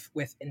life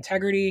with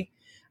integrity,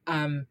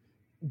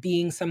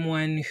 being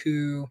someone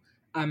who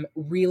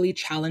really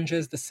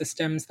challenges the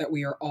systems that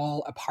we are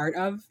all a part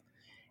of,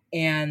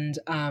 and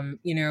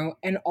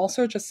and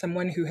also just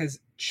someone who has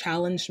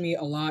challenged me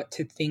a lot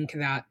to think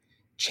that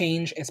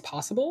change is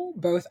possible,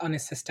 both on a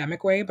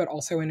systemic way, but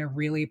also in a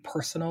really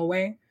personal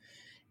way.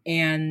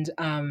 And,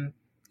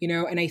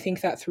 and I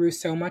think that through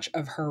so much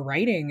of her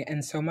writing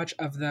and so much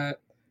of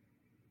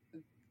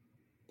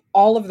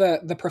all of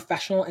the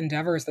professional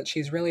endeavors that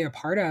she's really a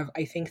part of,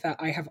 I think that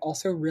I have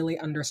also really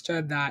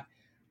understood that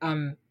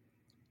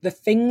the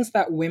things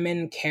that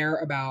women care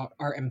about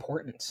are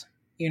important,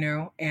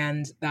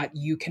 and that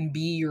you can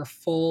be your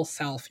full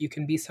self. You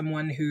can be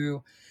someone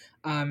who,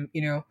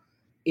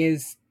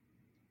 is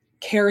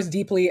cares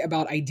deeply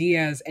about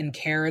ideas and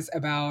cares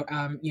about,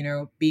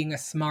 being a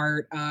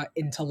smart,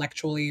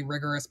 intellectually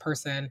rigorous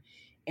person,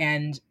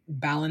 and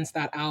balance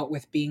that out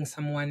with being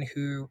someone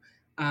who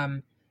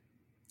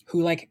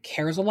like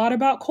cares a lot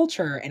about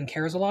culture and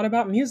cares a lot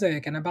about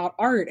music and about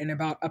art and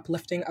about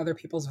uplifting other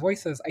people's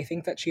voices. I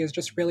think that she has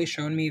just really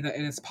shown me that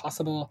it is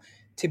possible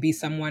to be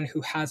someone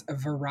who has a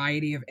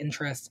variety of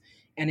interests,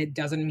 and it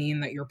doesn't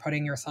mean that you're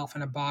putting yourself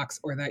in a box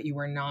or that you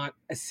are not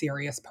a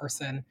serious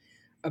person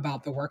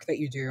about the work that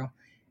you do.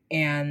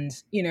 And,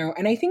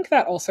 and I think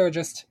that also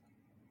just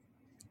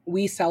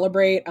we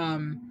celebrate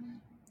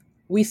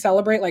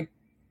like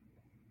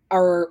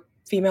our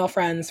female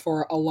friends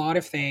for a lot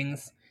of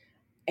things.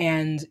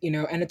 And,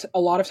 and it's a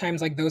lot of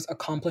times like those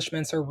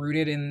accomplishments are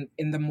rooted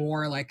in the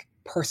more like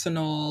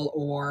personal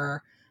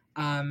or,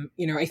 I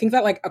think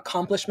that like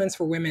accomplishments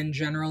for women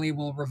generally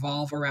will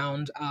revolve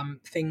around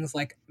things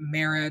like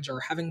marriage or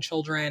having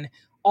children,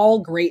 all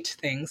great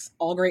things.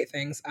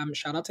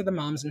 Shout out to the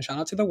moms and shout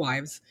out to the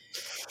wives.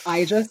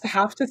 I just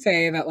have to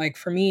say that like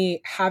for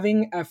me,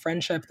 having a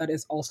friendship that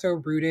is also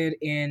rooted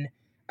in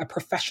a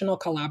professional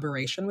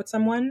collaboration with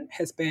someone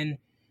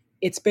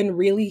it's been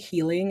really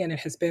healing, and it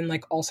has been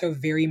like also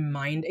very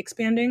mind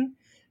expanding,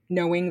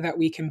 knowing that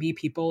we can be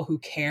people who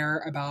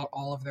care about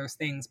all of those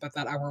things, but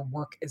that our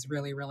work is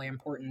really, really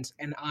important.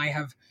 And I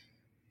have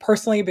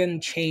personally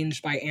been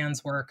changed by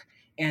Anne's work,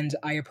 and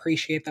I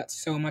appreciate that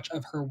so much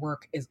of her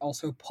work is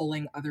also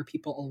pulling other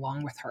people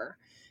along with her.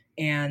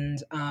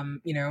 And,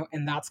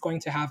 and that's going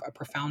to have a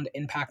profound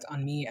impact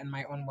on me and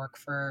my own work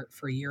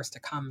for years to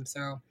come.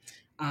 So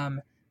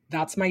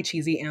that's my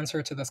cheesy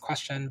answer to this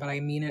question, but I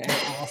mean it in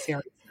all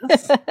seriousness.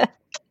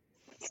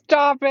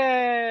 Stop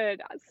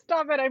it. How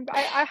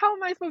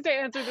am I supposed to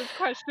answer this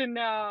question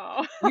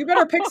now? You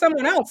better pick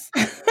someone else.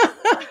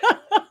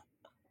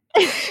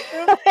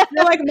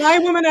 You're like, my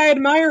woman I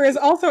admire is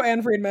also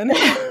Anne Friedman.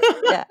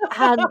 Yeah.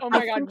 Oh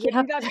my God,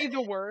 wouldn't that be the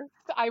worst?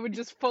 I would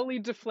just fully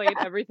deflate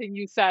everything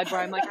you said,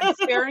 where I'm like, I'm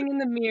staring in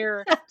the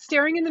mirror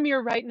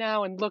right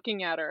now and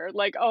looking at her.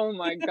 Like, oh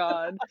my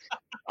God.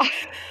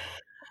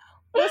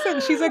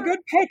 Listen, she's a good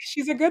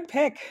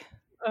pick.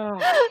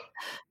 Oh.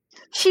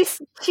 She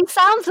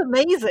sounds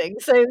amazing,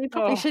 so we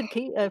probably should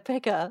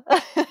pick her.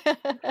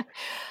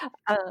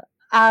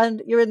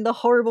 And you're in the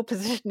horrible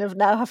position of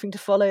now having to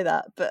follow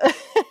that, but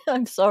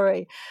I'm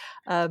sorry.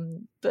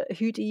 But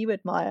who do you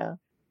admire?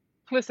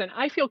 Listen,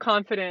 I feel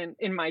confident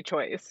in my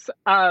choice.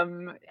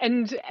 And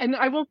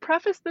I will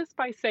preface this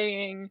by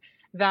saying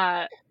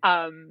that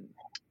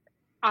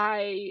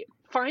I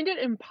find it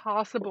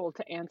impossible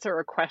to answer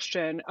a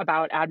question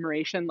about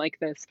admiration like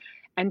this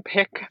and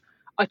pick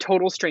a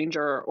total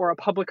stranger or a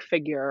public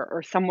figure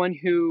or someone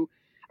who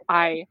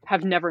I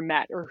have never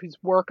met or whose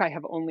work I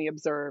have only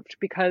observed.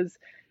 Because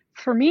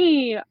for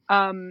me,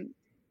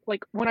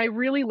 like when I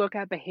really look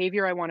at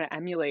behavior I want to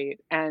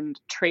emulate and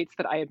traits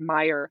that I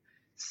admire,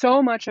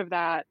 so much of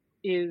that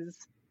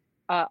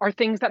are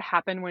things that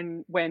happen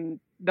when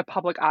the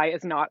public eye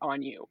is not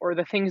on you, or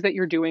the things that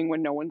you're doing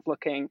when no one's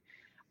looking,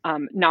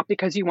 not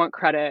because you want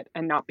credit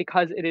and not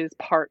because it is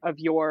part of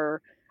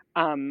your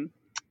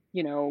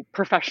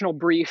professional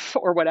brief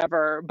or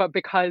whatever, but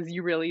because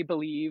you really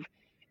believe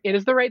it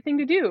is the right thing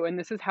to do. And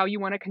this is how you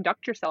want to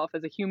conduct yourself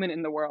as a human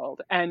in the world.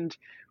 And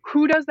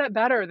who does that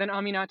better than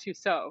Aminatou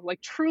Sow?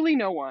 Like, truly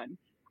no one.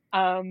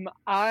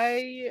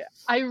 I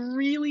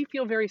really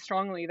feel very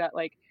strongly that,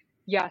 like,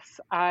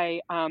 yes,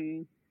 I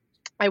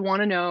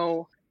want to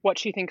know what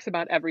she thinks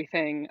about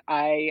everything.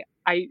 I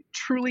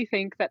truly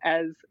think that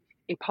as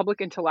a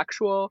public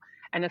intellectual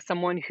and as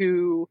someone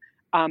who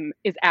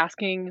is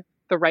asking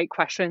the right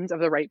questions of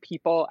the right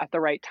people at the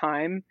right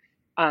time,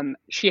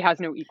 she has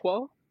no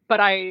equal. But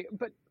I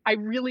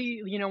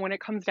really, when it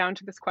comes down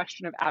to this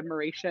question of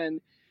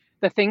admiration,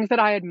 the things that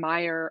I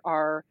admire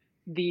are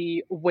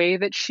the way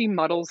that she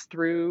muddles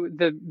through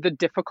the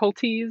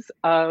difficulties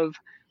of,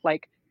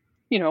 like,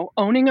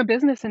 owning a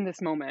business in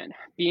this moment,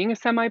 being a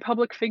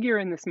semi-public figure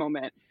in this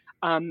moment,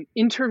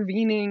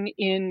 intervening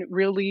in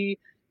really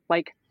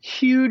like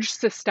huge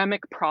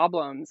systemic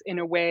problems in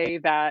a way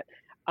that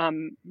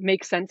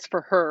makes sense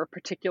for her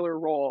particular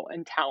role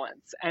and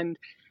talents. And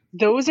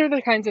those are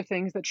the kinds of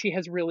things that she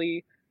has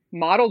really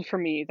modeled for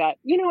me that,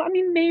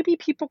 maybe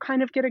people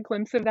kind of get a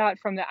glimpse of that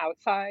from the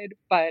outside,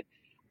 but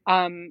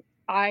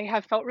I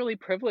have felt really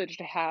privileged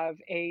to have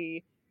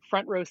a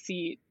front row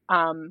seat,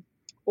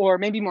 or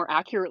maybe more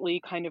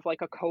accurately, kind of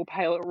like a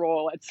co-pilot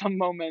role at some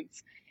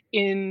moments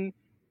in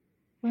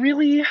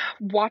really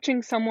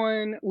watching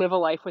someone live a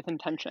life with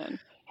intention.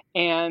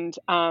 And,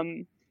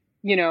 I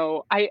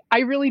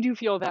really do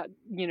feel that,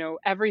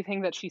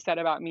 everything that she said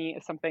about me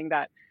is something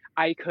that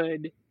I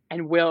could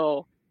and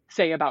will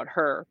say about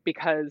her,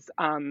 because,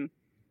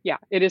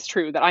 it is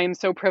true that I am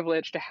so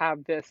privileged to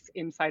have this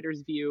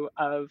insider's view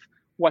of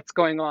what's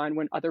going on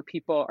when other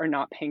people are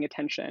not paying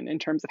attention in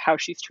terms of how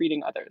she's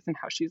treating others and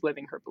how she's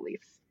living her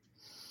beliefs.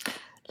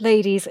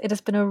 Ladies, it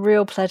has been a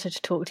real pleasure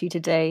to talk to you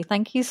today.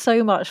 Thank you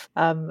so much.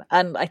 And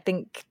I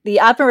think the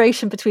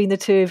admiration between the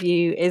two of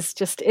you is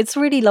it's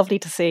really lovely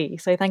to see.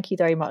 So thank you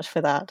very much for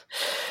that.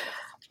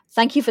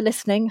 Thank you for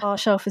listening. Our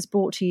Shelf is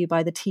brought to you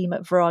by the team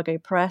at Virago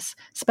Press.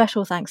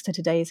 Special thanks to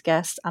today's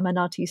guests,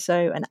 Aminatou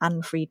Sow and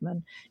Anne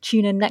Friedman.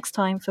 Tune in next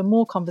time for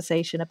more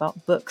conversation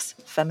about books,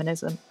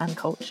 feminism, and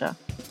culture.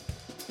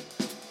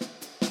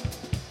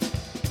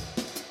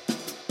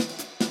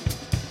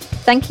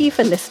 Thank you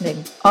for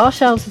listening. Our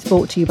Shelves is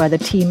brought to you by the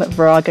team at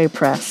Virago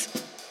Press.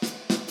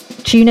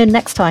 Tune in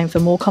next time for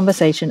more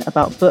conversation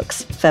about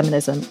books,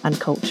 feminism, and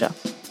culture.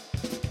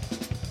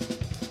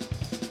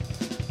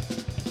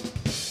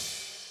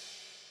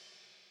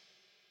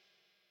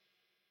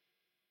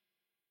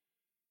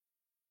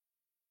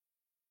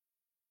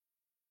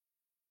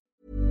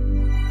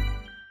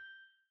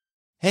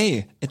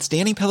 Hey, it's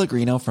Danny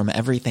Pellegrino from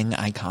Everything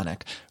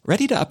Iconic.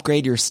 Ready to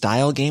upgrade your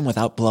style game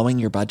without blowing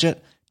your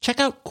budget?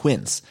 Check out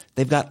Quince.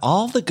 They've got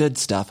all the good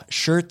stuff,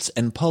 shirts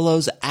and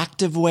polos,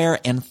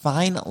 activewear, and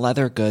fine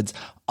leather goods,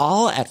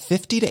 all at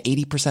 50 to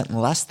 80%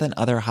 less than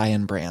other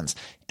high-end brands.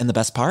 And the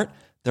best part?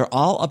 They're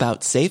all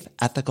about safe,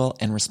 ethical,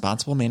 and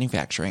responsible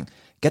manufacturing.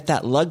 Get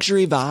that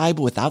luxury vibe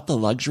without the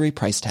luxury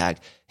price tag.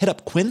 Hit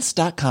up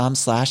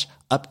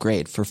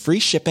quince.com/upgrade for free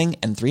shipping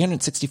and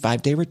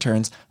 365-day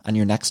returns on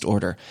your next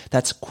order.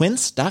 That's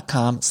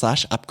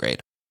quince.com/upgrade.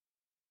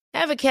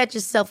 Ever catch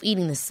yourself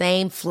eating the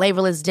same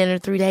flavorless dinner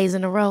 3 days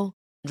in a row?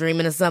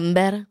 Dreaming of something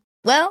better?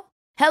 Well,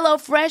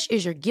 HelloFresh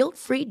is your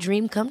guilt-free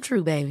dream come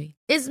true, baby.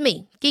 It's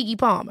me, Keke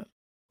Palmer.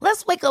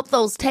 Let's wake up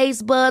those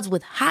taste buds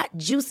with hot,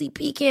 juicy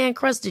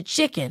pecan-crusted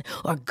chicken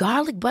or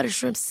garlic butter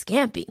shrimp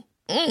scampi.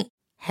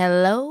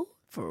 Hello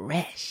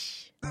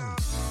Fresh.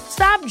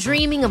 Stop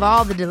dreaming of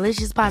all the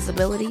delicious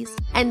possibilities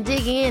and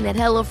dig in at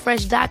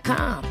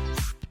HelloFresh.com.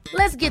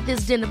 Let's get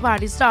this dinner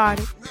party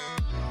started.